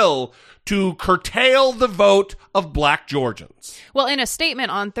Crow-style bill to curtail the vote of black Georgians. Well, in a statement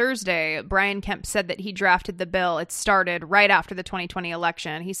on Thursday, Brian Kemp said that he drafted the bill. It started right after the 2020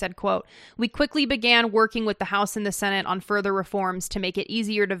 election. He said, quote, "We quickly began working with the House and the Senate on further reforms to make it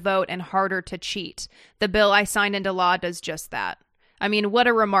easier to vote and harder to cheat. The bill I signed into law does just that." I mean, what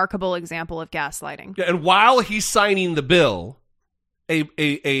a remarkable example of gaslighting. And while he's signing the bill, a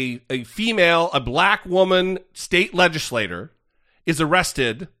female, a black woman state legislator is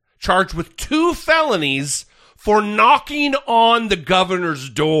arrested, charged with 2 felonies for knocking on the governor's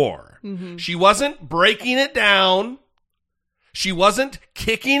door. Mm-hmm. She wasn't breaking it down. She wasn't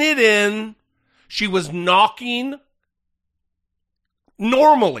kicking it in. She was knocking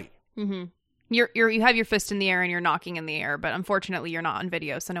normally. Mm-hmm. You have your fist in the air and you're knocking in the air, but unfortunately you're not on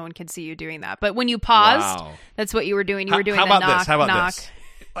video, so no one can see you doing that. But when you paused, That's what you were doing. You were doing the knock. How about this?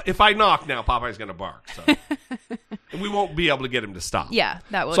 If I knock now, Popeye's going to bark. So. And we won't be able to get him to stop. Yeah,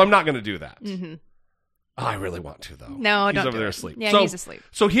 that would. So I'm not going to do that. Mm-hmm. Oh, I really want to, though. No, he's don't over do there it. asleep. Yeah, he's asleep.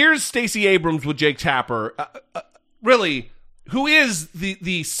 So here's Stacey Abrams with Jake Tapper, really, who is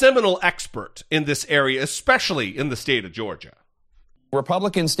the seminal expert in this area, especially in the state of Georgia.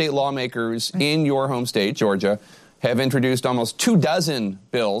 Republican state lawmakers in your home state, Georgia, have introduced almost 24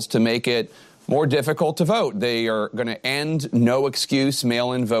 bills to make it more difficult to vote. They are going to end no-excuse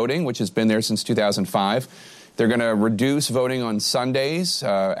mail-in voting, which has been there since 2005. They're going to reduce voting on Sundays,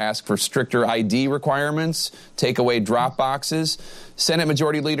 ask for stricter ID requirements, take away drop boxes. Senate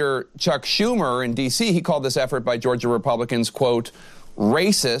Majority Leader Chuck Schumer in D.C., he called this effort by Georgia Republicans, quote,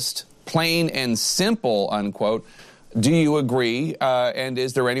 racist, plain and simple, unquote. Do you agree? And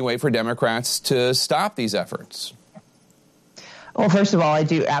is there any way for Democrats to stop these efforts? Well, first of all, I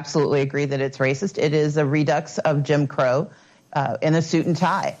do absolutely agree that it's racist. It is a redux of Jim Crow in a suit and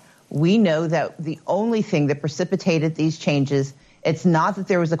tie. We know that the only thing that precipitated these changes, it's not that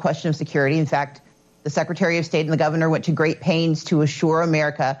there was a question of security. In fact, the Secretary of State and the governor went to great pains to assure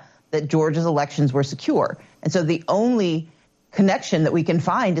America that Georgia's elections were secure. And so the only connection that we can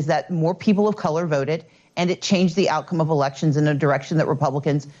find is that more people of color voted, and it changed the outcome of elections in a direction that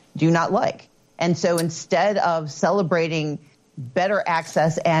Republicans do not like. And so instead of celebrating better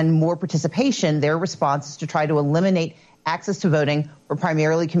access and more participation, their response is to try to eliminate access to voting for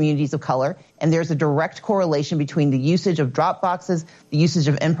primarily communities of color. And there's a direct correlation between the usage of drop boxes, the usage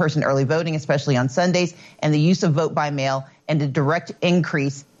of in-person early voting, especially on Sundays, and the use of vote by mail, and a direct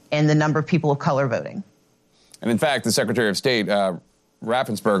increase in the number of people of color voting. And in fact, the Secretary of State,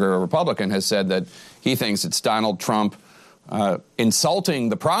 Raffensperger, a Republican, has said that he thinks it's Donald Trump insulting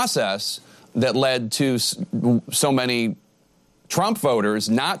the process that led to so many Trump voters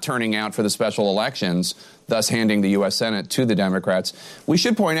not turning out for the special elections, thus handing the U.S. Senate to the Democrats. We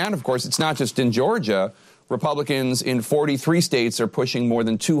should point out, of course, it's not just in Georgia. Republicans in 43 states are pushing more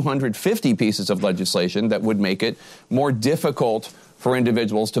than 250 pieces of legislation that would make it more difficult for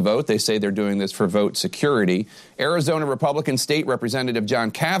individuals to vote. They say they're doing this for vote security. Arizona Republican State Representative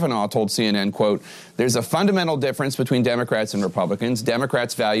John Kavanaugh told CNN, quote, there's a fundamental difference between Democrats and Republicans.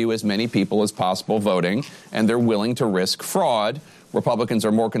 Democrats value as many people as possible voting, and they're willing to risk fraud. Republicans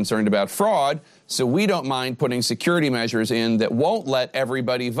are more concerned about fraud, so we don't mind putting security measures in that won't let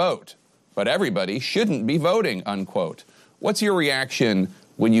everybody vote. But everybody shouldn't be voting, unquote. What's your reaction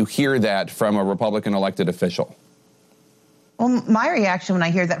when you hear that from a Republican elected official? Well, my reaction when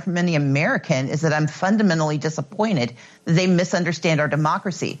I hear that from any American is that I'm fundamentally disappointed that they misunderstand our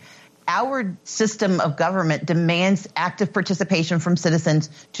democracy. Our system of government demands active participation from citizens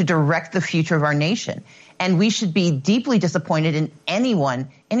to direct the future of our nation. And we should be deeply disappointed in anyone,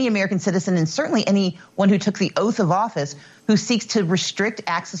 any American citizen, and certainly anyone who took the oath of office who seeks to restrict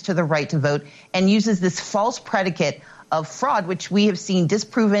access to the right to vote and uses this false predicate of fraud, which we have seen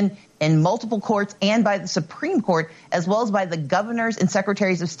disproven in multiple courts and by the Supreme Court, as well as by the governors and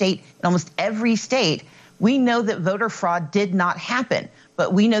secretaries of state in almost every state. We know that voter fraud did not happen,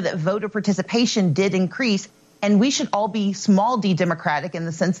 but we know that voter participation did increase. And we should all be small d democratic in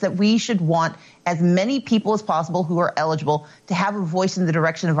the sense that we should want as many people as possible who are eligible to have a voice in the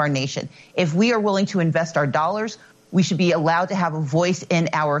direction of our nation. If we are willing to invest our dollars, we should be allowed to have a voice in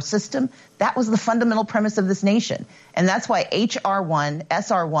our system. That was the fundamental premise of this nation. And that's why H.R. 1,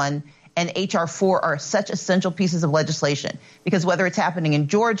 S.R. 1, and H.R. 4 are such essential pieces of legislation. Because whether it's happening in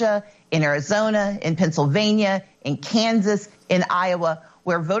Georgia, in Arizona, in Pennsylvania, in Kansas, in Iowa,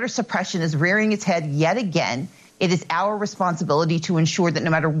 where voter suppression is rearing its head yet again, it is our responsibility to ensure that no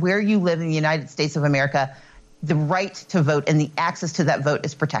matter where you live in the United States of America, the right to vote and the access to that vote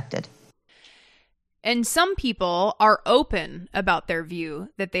is protected. And some people are open about their view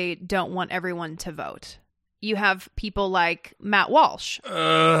that they don't want everyone to vote. You have people like Matt Walsh,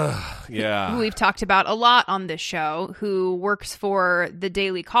 who we've talked about a lot on this show, who works for the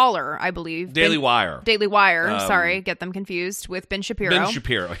Daily Caller, I believe. Daily Wire. Sorry, get them confused with Ben Shapiro. Ben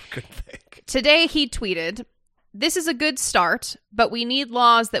Shapiro, I couldn't think. Today he tweeted, "This is a good start, but we need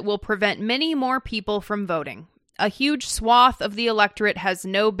laws that will prevent many more people from voting. A huge swath of the electorate has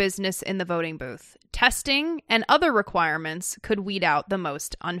no business in the voting booth. Testing and other requirements could weed out the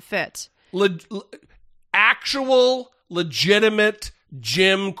most unfit." Actual, legitimate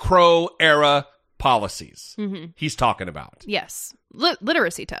Jim Crow era policies he's talking about. Yes.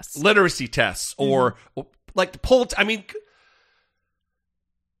 Literacy tests. Literacy tests or like the poll. I mean,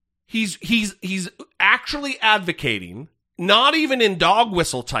 he's actually advocating, not even in dog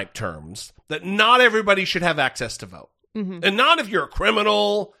whistle type terms, that not everybody should have access to vote. And not if you're a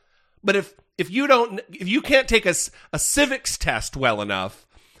criminal, but if you can't take a civics test well enough,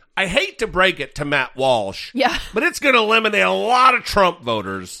 I hate to break it to Matt Walsh, but it's going to eliminate a lot of Trump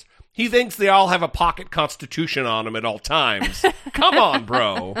voters. He thinks they all have a pocket constitution on them at all times. Come on,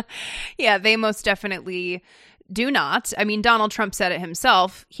 bro. Yeah, they most definitely do not. I mean, Donald Trump said it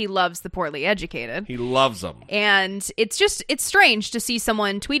himself. He loves the poorly educated. He loves them. And it's strange to see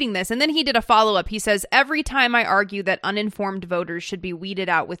someone tweeting this. And then he did a follow-up. He says, "Every time I argue that uninformed voters should be weeded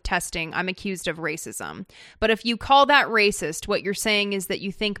out with testing, I'm accused of racism. But if you call that racist, what you're saying is that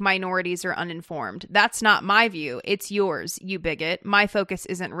you think minorities are uninformed. That's not my view. It's yours, you bigot. My focus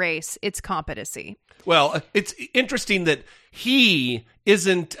isn't race. It's competency." Well, it's interesting that he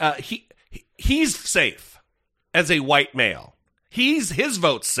isn't, he's safe. As a white male, his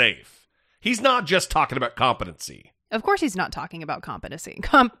vote's safe. He's not just talking about competency. Of course he's not talking about competency.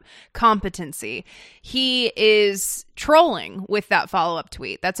 Competency. He is trolling with that follow-up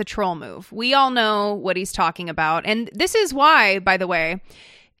tweet. That's a troll move. We all know what he's talking about. And this is why, by the way,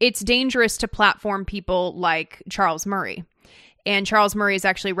 it's dangerous to platform people like Charles Murray. And Charles Murray is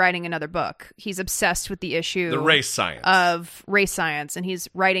actually writing another book. He's obsessed with the issue of race science, and he's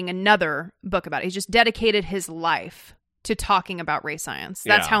writing another book about it. He's just dedicated his life to talking about race science.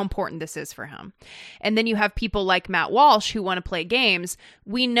 That's how important this is for him. And then you have people like Matt Walsh who want to play games.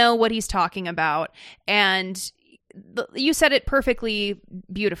 We know what he's talking about. And you said it perfectly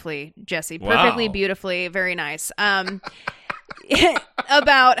beautifully, Jesse. Perfectly beautifully. Very nice.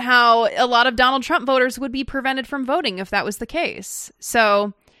 About how a lot of Donald Trump voters would be prevented from voting if that was the case.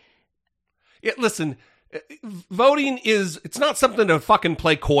 So, yeah, listen, voting it's not something to fucking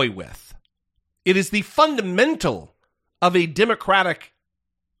play coy with. It is the fundamental of a democratic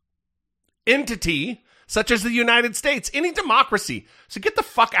entity such as the United States, any democracy. So get the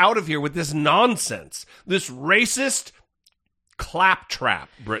fuck out of here with this nonsense, this racist claptrap,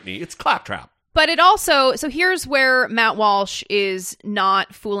 Brittany. It's claptrap. But it also, so here's where Matt Walsh is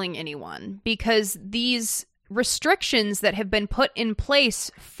not fooling anyone, because these restrictions that have been put in place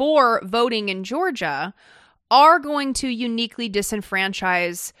for voting in Georgia are going to uniquely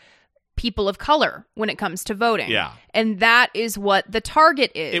disenfranchise people of color when it comes to voting. Yeah. And that is what the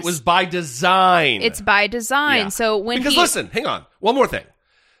target is. It was by design. It's by design. Yeah. So because listen, hang on, one more thing.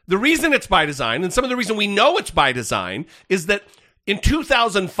 The reason it's by design, and some of the reason we know it's by design, is that in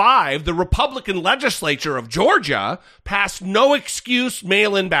 2005, the Republican legislature of Georgia passed no excuse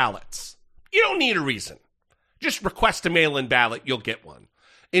mail-in ballots. You don't need a reason. Just request a mail-in ballot, you'll get one.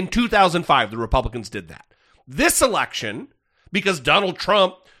 In 2005, the Republicans did that. This election, because Donald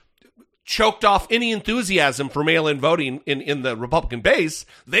Trump choked off any enthusiasm for mail-in voting in the Republican base,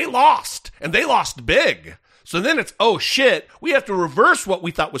 they lost, and they lost big. So then it's, oh shit, we have to reverse what we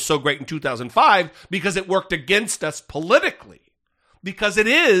thought was so great in 2005 because it worked against us politically. Because it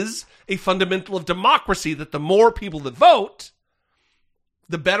is a fundamental of democracy that the more people that vote,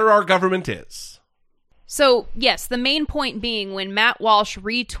 the better our government is. So, yes, the main point being when Matt Walsh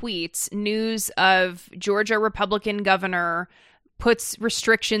retweets news of Georgia Republican governor puts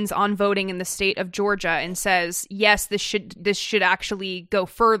restrictions on voting in the state of Georgia and says, yes, this should actually go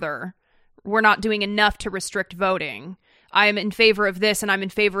further. We're not doing enough to restrict voting. I'm in favor of this and I'm in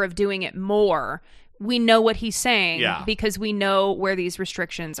favor of doing it more. We know what he's saying because we know where these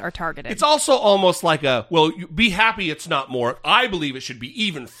restrictions are targeted. It's also almost like be happy it's not more. I believe it should be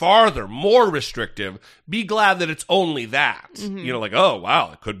even farther, more restrictive. Be glad that it's only that. Mm-hmm. You know, like, oh,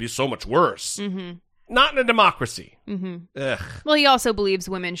 wow, it could be so much worse. Mm-hmm. Not in a democracy. Mm-hmm. Ugh. Well, he also believes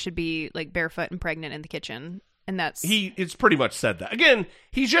women should be like barefoot and pregnant in the kitchen. And it's pretty much said that. Again,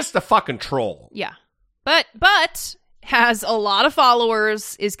 he's just a fucking troll. Yeah. But has a lot of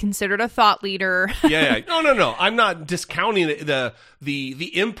followers, is considered a thought leader. Yeah. No. I'm not discounting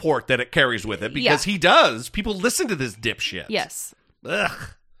the import that it carries with it, because he does. People listen to this dipshit. Yes. Ugh.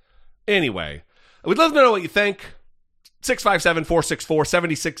 Anyway, we'd love to know what you think.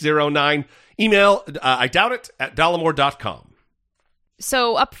 657-464-7609. Email, I doubt it, at dollamore.com.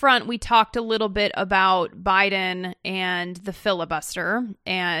 So up front, we talked a little bit about Biden and the filibuster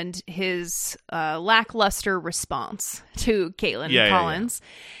and his lackluster response to Caitlin Collins. Yeah.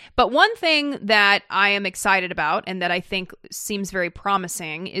 But one thing that I am excited about and that I think seems very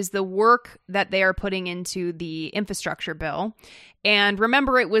promising is the work that they are putting into the infrastructure bill. And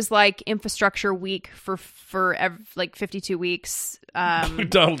remember, it was like infrastructure week for like 52 weeks.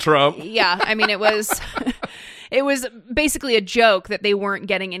 Donald Trump. Yeah, I mean, it was basically a joke that they weren't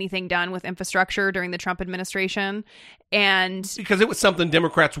getting anything done with infrastructure during the Trump administration. And because it was something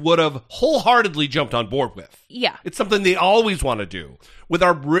Democrats would have wholeheartedly jumped on board with. Yeah. It's something they always want to do with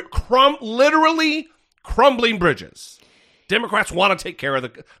our literally crumbling bridges. Democrats want to take care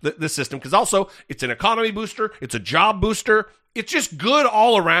of the system because also it's an economy booster. It's a job booster. It's just good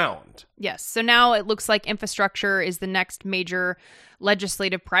all around. Yes. So now it looks like infrastructure is the next major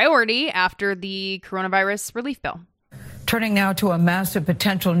legislative priority after the coronavirus relief bill. Turning now to a massive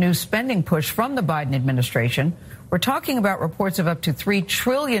potential new spending push from the Biden administration. We're talking about reports of up to $3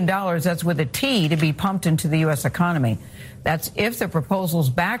 trillion, that's with a T, to be pumped into the U.S. economy. That's if the proposal's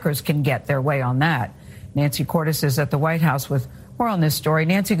backers can get their way on that. Nancy Cordes is at the White House with more on this story.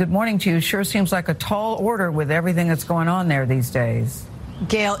 Nancy, good morning to you. Sure seems like a tall order with everything that's going on there these days.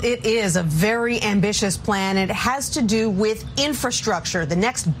 Gail, it is a very ambitious plan. It has to do with infrastructure, the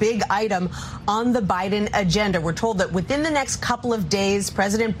next big item on the Biden agenda. We're told that within the next couple of days,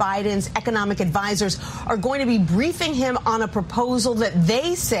 President Biden's economic advisors are going to be briefing him on a proposal that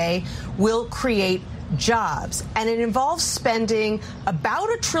they say will create jobs. And it involves spending about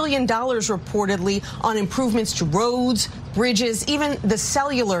 $1 trillion reportedly on improvements to roads, bridges, even the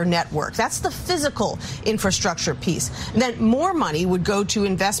cellular network. That's the physical infrastructure piece. And then more money would go to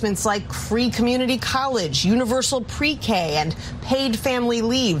investments like free community college, universal pre-K, and paid family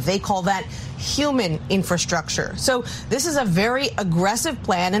leave. They call that human infrastructure. So this is a very aggressive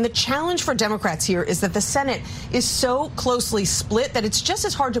plan. And the challenge for Democrats here is that the Senate is so closely split that it's just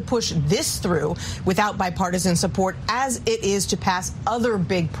as hard to push this through without bipartisan support as it is to pass other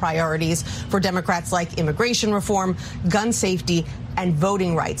big priorities for Democrats like immigration reform, gun safety, and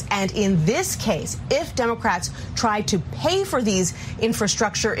voting rights. And in this case, if Democrats try to pay for these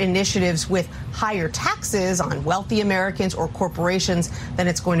infrastructure initiatives with higher taxes on wealthy Americans or corporations, then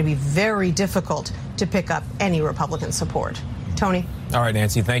it's going to be very difficult to pick up any Republican support. Tony? All right,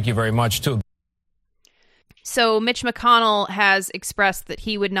 Nancy, thank you very much, too. So Mitch McConnell has expressed that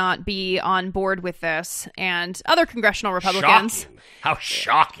he would not be on board with this, and other congressional Republicans. Shocking. How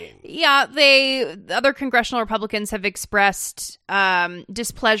shocking. Yeah, other congressional Republicans have expressed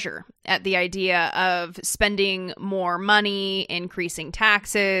displeasure at the idea of spending more money, increasing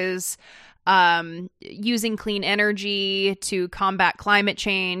taxes, using clean energy to combat climate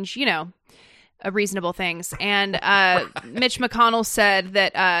change, reasonable things. And Mitch McConnell said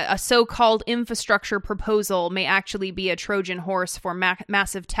that a so-called infrastructure proposal may actually be a Trojan horse for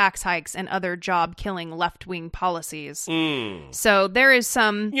massive tax hikes and other job-killing left-wing policies. So there is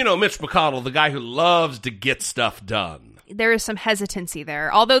some... Mitch McConnell, the guy who loves to get stuff done. There is some hesitancy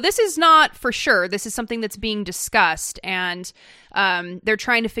there. Although this is not for sure. This is something that's being discussed, and they're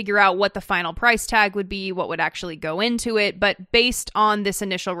trying to figure out what the final price tag would be, what would actually go into it. But based on this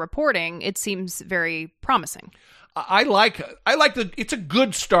initial reporting, it seems very promising. I like it's a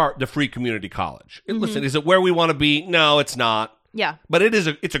good start to free community college. Listen, is it where we want to be? No, it's not. Yeah. But it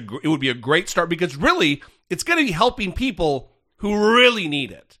would be a great start because really it's going to be helping people who really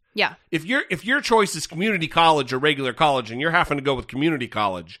need it. Yeah. If your choice is community college or regular college and you're having to go with community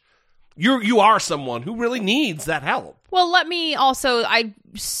college, you are someone who really needs that help. Well, I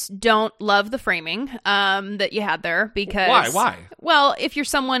don't love the framing that you had there because... Why? Well, if you're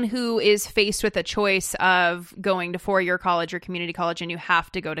someone who is faced with a choice of going to four-year college or community college and you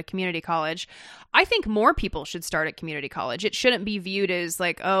have to go to community college, I think more people should start at community college. It shouldn't be viewed as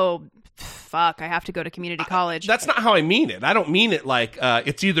like, oh, fuck, I have to go to community college. That's not how I mean it. I don't mean it like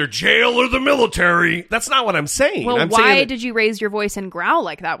it's either jail or the military. That's not what I'm saying. Well, why did you raise your voice and growl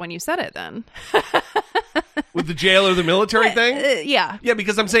like that when you said it then? With the jail or the military thing? Yeah. Yeah,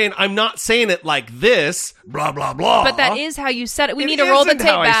 because I'm saying, I'm not saying it like this, blah, blah, blah. But that is how you said it. We need to roll the tape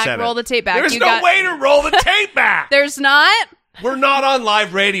back. Roll the tape back. There's no way to roll the tape back. There's not? We're not on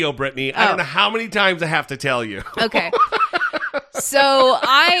live radio, Brittany. I don't know how many times I have to tell you. Okay. So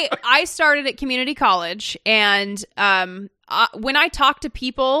I started at community college, and when I talk to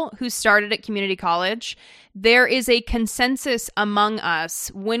people who started at community college, there is a consensus among us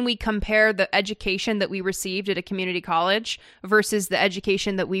when we compare the education that we received at a community college versus the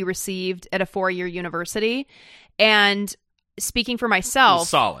education that we received at a 4-year university. And speaking for myself,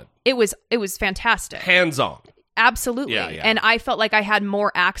 solid. It was fantastic. Hands-on. Absolutely. Yeah. And I felt like I had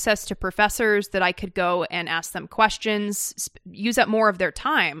more access to professors, that I could go and ask them questions, use up more of their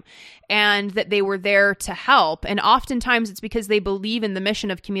time, and that they were there to help. And oftentimes it's because they believe in the mission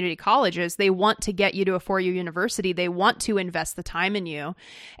of community colleges. They want to get you to a 4-year university. They want to invest the time in you.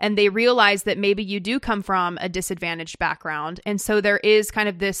 And they realize that maybe you do come from a disadvantaged background. And so there is kind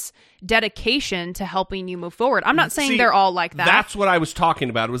of this dedication to helping you move forward. I'm not saying they're all like that. That's what I was talking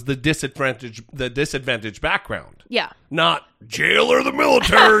about, was the disadvantaged background. Yeah. Not jail or the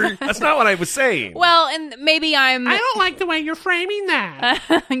military. That's not what I was saying. Well, and maybe I don't like the way you're framing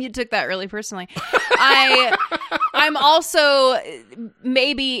that. You took that really personally. I'm also,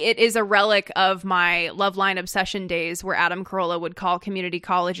 maybe it is a relic of my Loveline Obsession days, where Adam Carolla would call community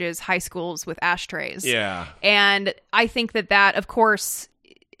colleges high schools with ashtrays. Yeah. And I think that, of course,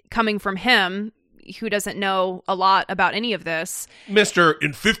 coming from him, who doesn't know a lot about any of this. Mr.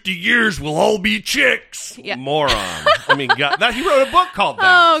 In 50 years, we'll all be chicks. Yeah. Moron. I mean, God, he wrote a book called that.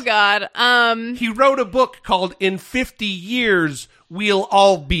 Oh, God. He wrote a book called In 50 Years, We'll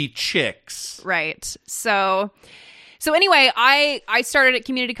All Be Chicks. Right. So anyway, I started at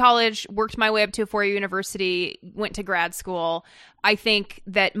community college, worked my way up to a 4-year university, went to grad school. I think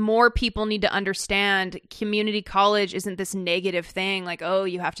that more people need to understand community college isn't this negative thing, like, oh,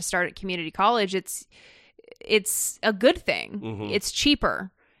 you have to start at community college. It's a good thing. Mm-hmm. It's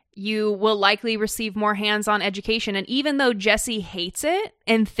cheaper. You will likely receive more hands-on education. And even though Jesse hates it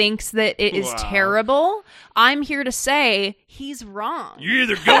and thinks that it is terrible, I'm here to say he's wrong. You're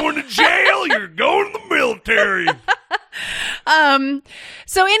either going to jail or you're going to the military.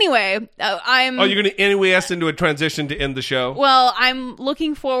 So anyway, I'm... Oh, you're going to anyway us into a transition to end the show? Well, I'm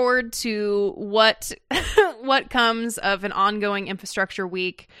looking forward to what comes of an ongoing infrastructure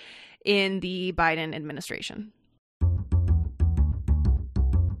week in the Biden administration.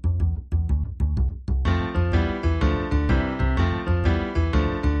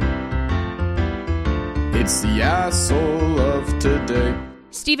 It's the asshole of today.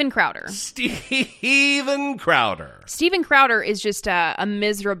 Steven Crowder. Steven Crowder. Steven Crowder is just a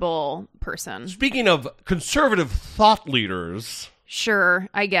miserable person. Speaking of conservative thought leaders. Sure,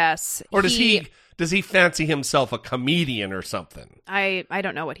 I guess. Or does he fancy himself a comedian or something? I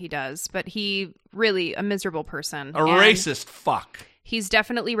don't know what he does, but he really a miserable person. A racist fuck. He's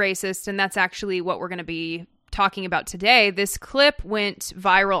definitely racist, and that's actually what we're going to be talking about today. This clip went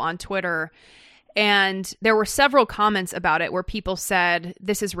viral on Twitter, and there were several comments about it where people said,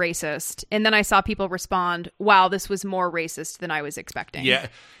 this is racist. And then I saw people respond, wow, this was more racist than I was expecting. Yeah.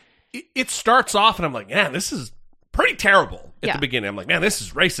 It starts off and I'm like, man, this is pretty terrible at the beginning. I'm like, man, this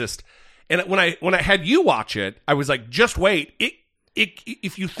is racist. And when I had you watch it, I was like, just wait.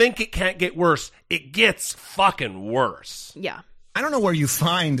 If you think it can't get worse, it gets fucking worse. Yeah. I don't know where you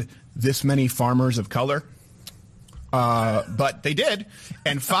find this many farmers of color. But they did,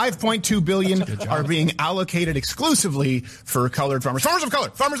 and $5.2 billion are being allocated exclusively for colored farmers. Farmers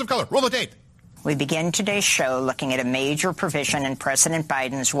of color, roll the tape. We begin today's show looking at a major provision in President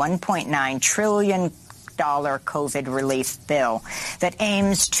Biden's $1.9 trillion COVID relief bill that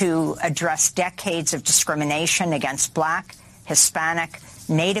aims to address decades of discrimination against Black, Hispanic,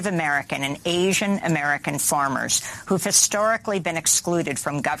 Native American and Asian American farmers who've historically been excluded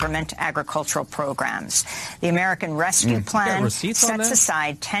from government agricultural programs. The American Rescue Plan sets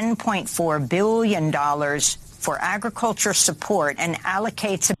aside $10.4 billion for agriculture support and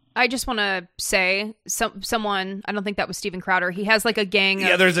allocates... I just want to say, someone, I don't think that was Steven Crowder, he has like a gang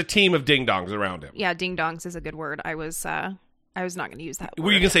of... there's a team of ding-dongs around him. Yeah, ding-dongs is a good word. I was not going to use that word.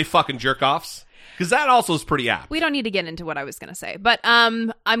 Were you going to say fucking jerk-offs? Because that also is pretty apt. We don't need to get into what I was going to say, but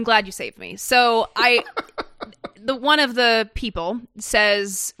I'm glad you saved me. So one of the people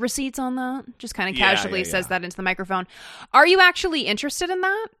says, receipts on that? Just kind of casually says that into the microphone. Are you actually interested in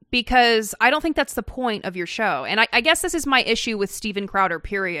that? Because I don't think that's the point of your show. And I guess this is my issue with Steven Crowder,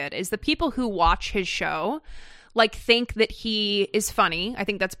 period, is the people who watch his show think that he is funny. I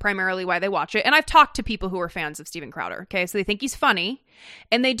think that's primarily why they watch it. And I've talked to people who are fans of Steven Crowder. Okay, so they think he's funny,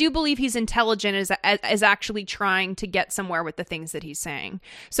 and they do believe he's intelligent, is actually trying to get somewhere with the things that he's saying.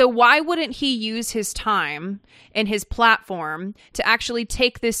 So why wouldn't he use his time and his platform to actually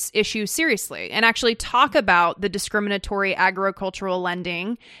take this issue seriously and actually talk about the discriminatory agricultural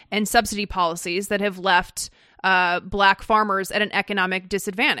lending and subsidy policies that have left black farmers at an economic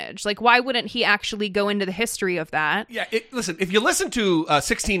disadvantage. Like, why wouldn't he actually go into the history of that? Yeah, listen, if you listen to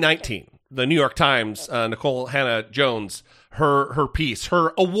 1619, the New York Times, Nicole Hannah-Jones, her piece,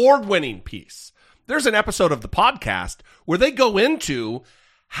 her award-winning piece, there's an episode of the podcast where they go into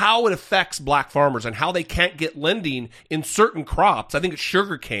how it affects black farmers and how they can't get lending in certain crops. I think it's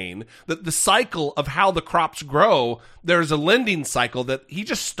sugarcane, that the cycle of how the crops grow, there's a lending cycle that he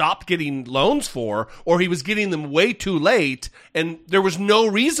just stopped getting loans for, or he was getting them way too late, and there was no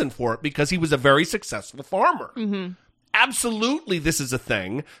reason for it because he was a very successful farmer. Mm-hmm. Absolutely, this is a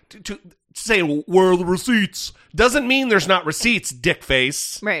thing. To say, where are the receipts? Doesn't mean there's not receipts,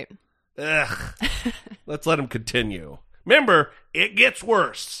 dickface. Right. Ugh. Let's let him continue. Remember, it gets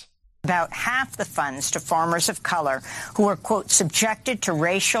worse. About half the funds to farmers of color who are, quote, subjected to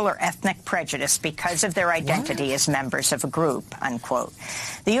racial or ethnic prejudice because of their identity as members of a group, unquote.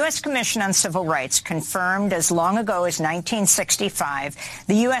 The U.S. Commission on Civil Rights confirmed as long ago as 1965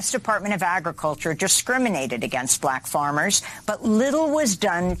 the U.S. Department of Agriculture discriminated against black farmers, but little was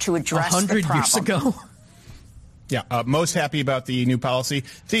done to address the problem. 100 years ago? Yeah, most happy about the new policy,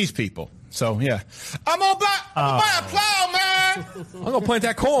 these people. So, yeah. I'm gonna buy a plow, man. I'm gonna plant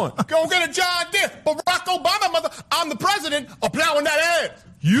that corn. Go get a John Deere. Barack Obama, mother. I'm the president of plowing that ass.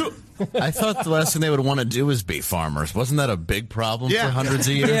 You. I thought the last thing they would want to do is be farmers. Wasn't that a big problem for hundreds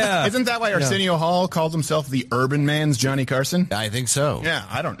of years? Yeah. Isn't that why Arsenio Hall called himself the urban man's Johnny Carson? I think so. Yeah,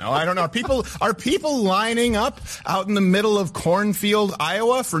 I don't know. Are people lining up out in the middle of cornfield,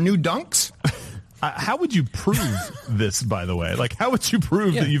 Iowa for new dunks? How would you prove this, by the way? Like, how would you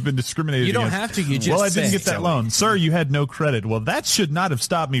prove that you've been discriminated against? You don't against? have to. You just well, I didn't say, get that loan. Sir, you had no credit. Well, that should not have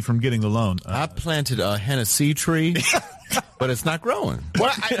stopped me from getting the loan. I planted a Hennessy tree, but it's not growing.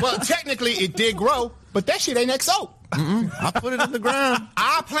 Well, technically it did grow, but that shit ain't XO. I put it in the ground.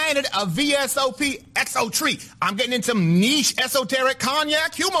 I planted a VSOP XO tree. I'm getting in some niche esoteric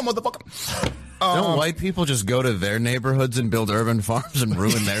cognac humor, motherfucker. Don't white people just go to their neighborhoods and build urban farms and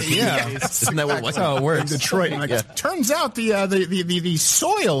ruin their communities? Isn't that what That's how it works? In Detroit. Turns out the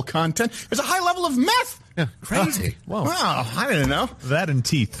soil content is a high level of meth. Yeah, crazy. Wow, I didn't know. That and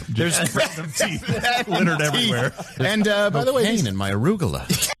teeth. There's random teeth littered everywhere. And by the way, pain in my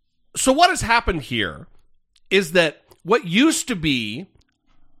arugula. So what has happened here is that what used to be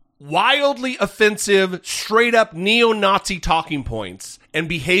wildly offensive, straight up neo-Nazi talking points and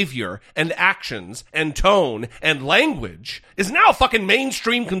behavior and actions and tone and language is now fucking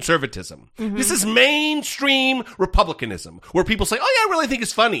mainstream conservatism. Mm-hmm. This is mainstream republicanism, where people say, oh yeah, I really think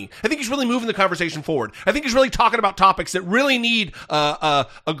it's funny. I think he's really moving the conversation forward. I think he's really talking about topics that really need a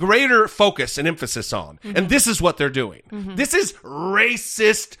greater focus and emphasis on. Mm-hmm. And this is what they're doing. Mm-hmm. This is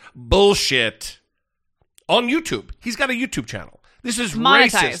racist bullshit on YouTube. He's got a YouTube channel. This is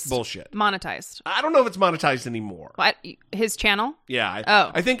racist bullshit. Monetized. I don't know if it's monetized anymore. What? His channel? Yeah.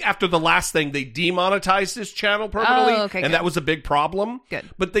 I think after the last thing, they demonetized his channel permanently. Oh, okay, and that was a big problem. Good.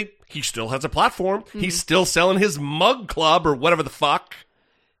 But he still has a platform. Mm-hmm. He's still selling his mug club or whatever the fuck.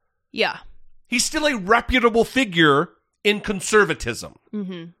 Yeah. He's still a reputable figure in conservatism.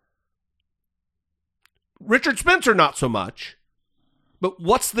 Mm-hmm. Richard Spencer, not so much. But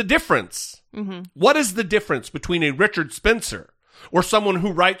what's the difference? Mm-hmm. What is the difference between a Richard Spencer or someone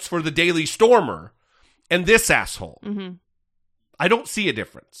who writes for the Daily Stormer and this asshole? Mm-hmm. I don't see a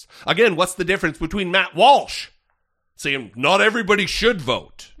difference. Again, what's the difference between Matt Walsh saying not everybody should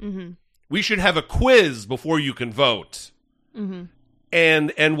vote? Mm-hmm. We should have a quiz before you can vote. Mm-hmm.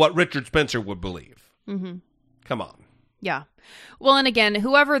 And what Richard Spencer would believe. Mm-hmm. Come on. Yeah. Well, and again,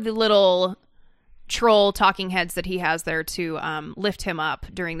 whoever the little troll talking heads that he has there to lift him up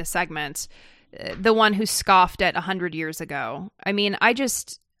during the segment, the one who scoffed at 100 years ago. I mean, I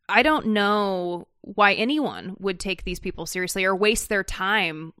don't know why anyone would take these people seriously or waste their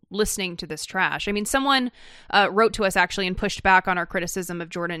time listening to this trash. I mean, someone wrote to us actually and pushed back on our criticism of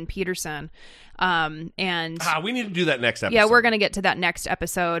Jordan Peterson. And we need to do that next episode. Yeah, we're going to get to that next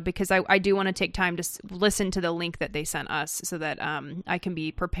episode because I do want to take time to listen to the link that they sent us so that I can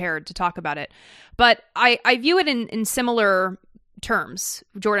be prepared to talk about it. But I view it in similar terms.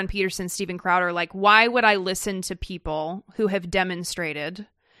 Jordan Peterson, Steven Crowder, like, why would I listen to people who have demonstrated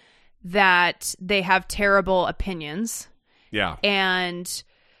that they have terrible opinions? Yeah. And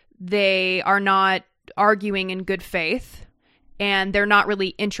they are not arguing in good faith, and they're not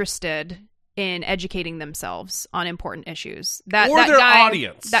really interested in educating themselves on important issues. That their guy,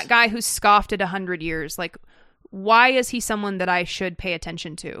 audience. That guy who scoffed at 100 years, like, why is he someone that I should pay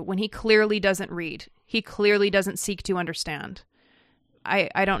attention to when he clearly doesn't read? He clearly doesn't seek to understand.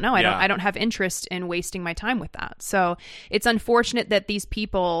 I don't know. I don't have interest in wasting my time with that. So it's unfortunate that these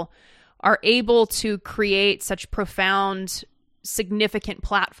people are able to create such profound, significant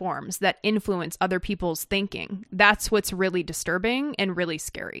platforms that influence other people's thinking. That's what's really disturbing and really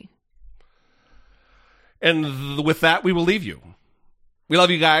scary. And with that, we will leave you. We love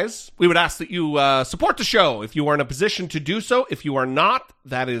you guys. We would ask that you support the show if you are in a position to do so. If you are not,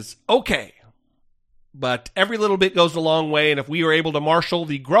 that is okay. But every little bit goes a long way, and if we are able to marshal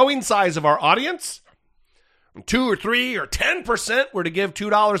the growing size of our audience, 2 or 3 or 10% were to give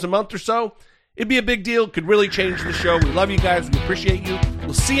 $2 a month or so, it'd be a big deal. Could really change the show. We love you guys. We appreciate you.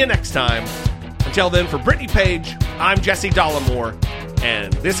 We'll see you next time. Until then, for Brittany Page, I'm Jesse Dollamore,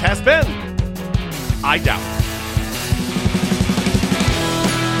 and this has been I Doubt.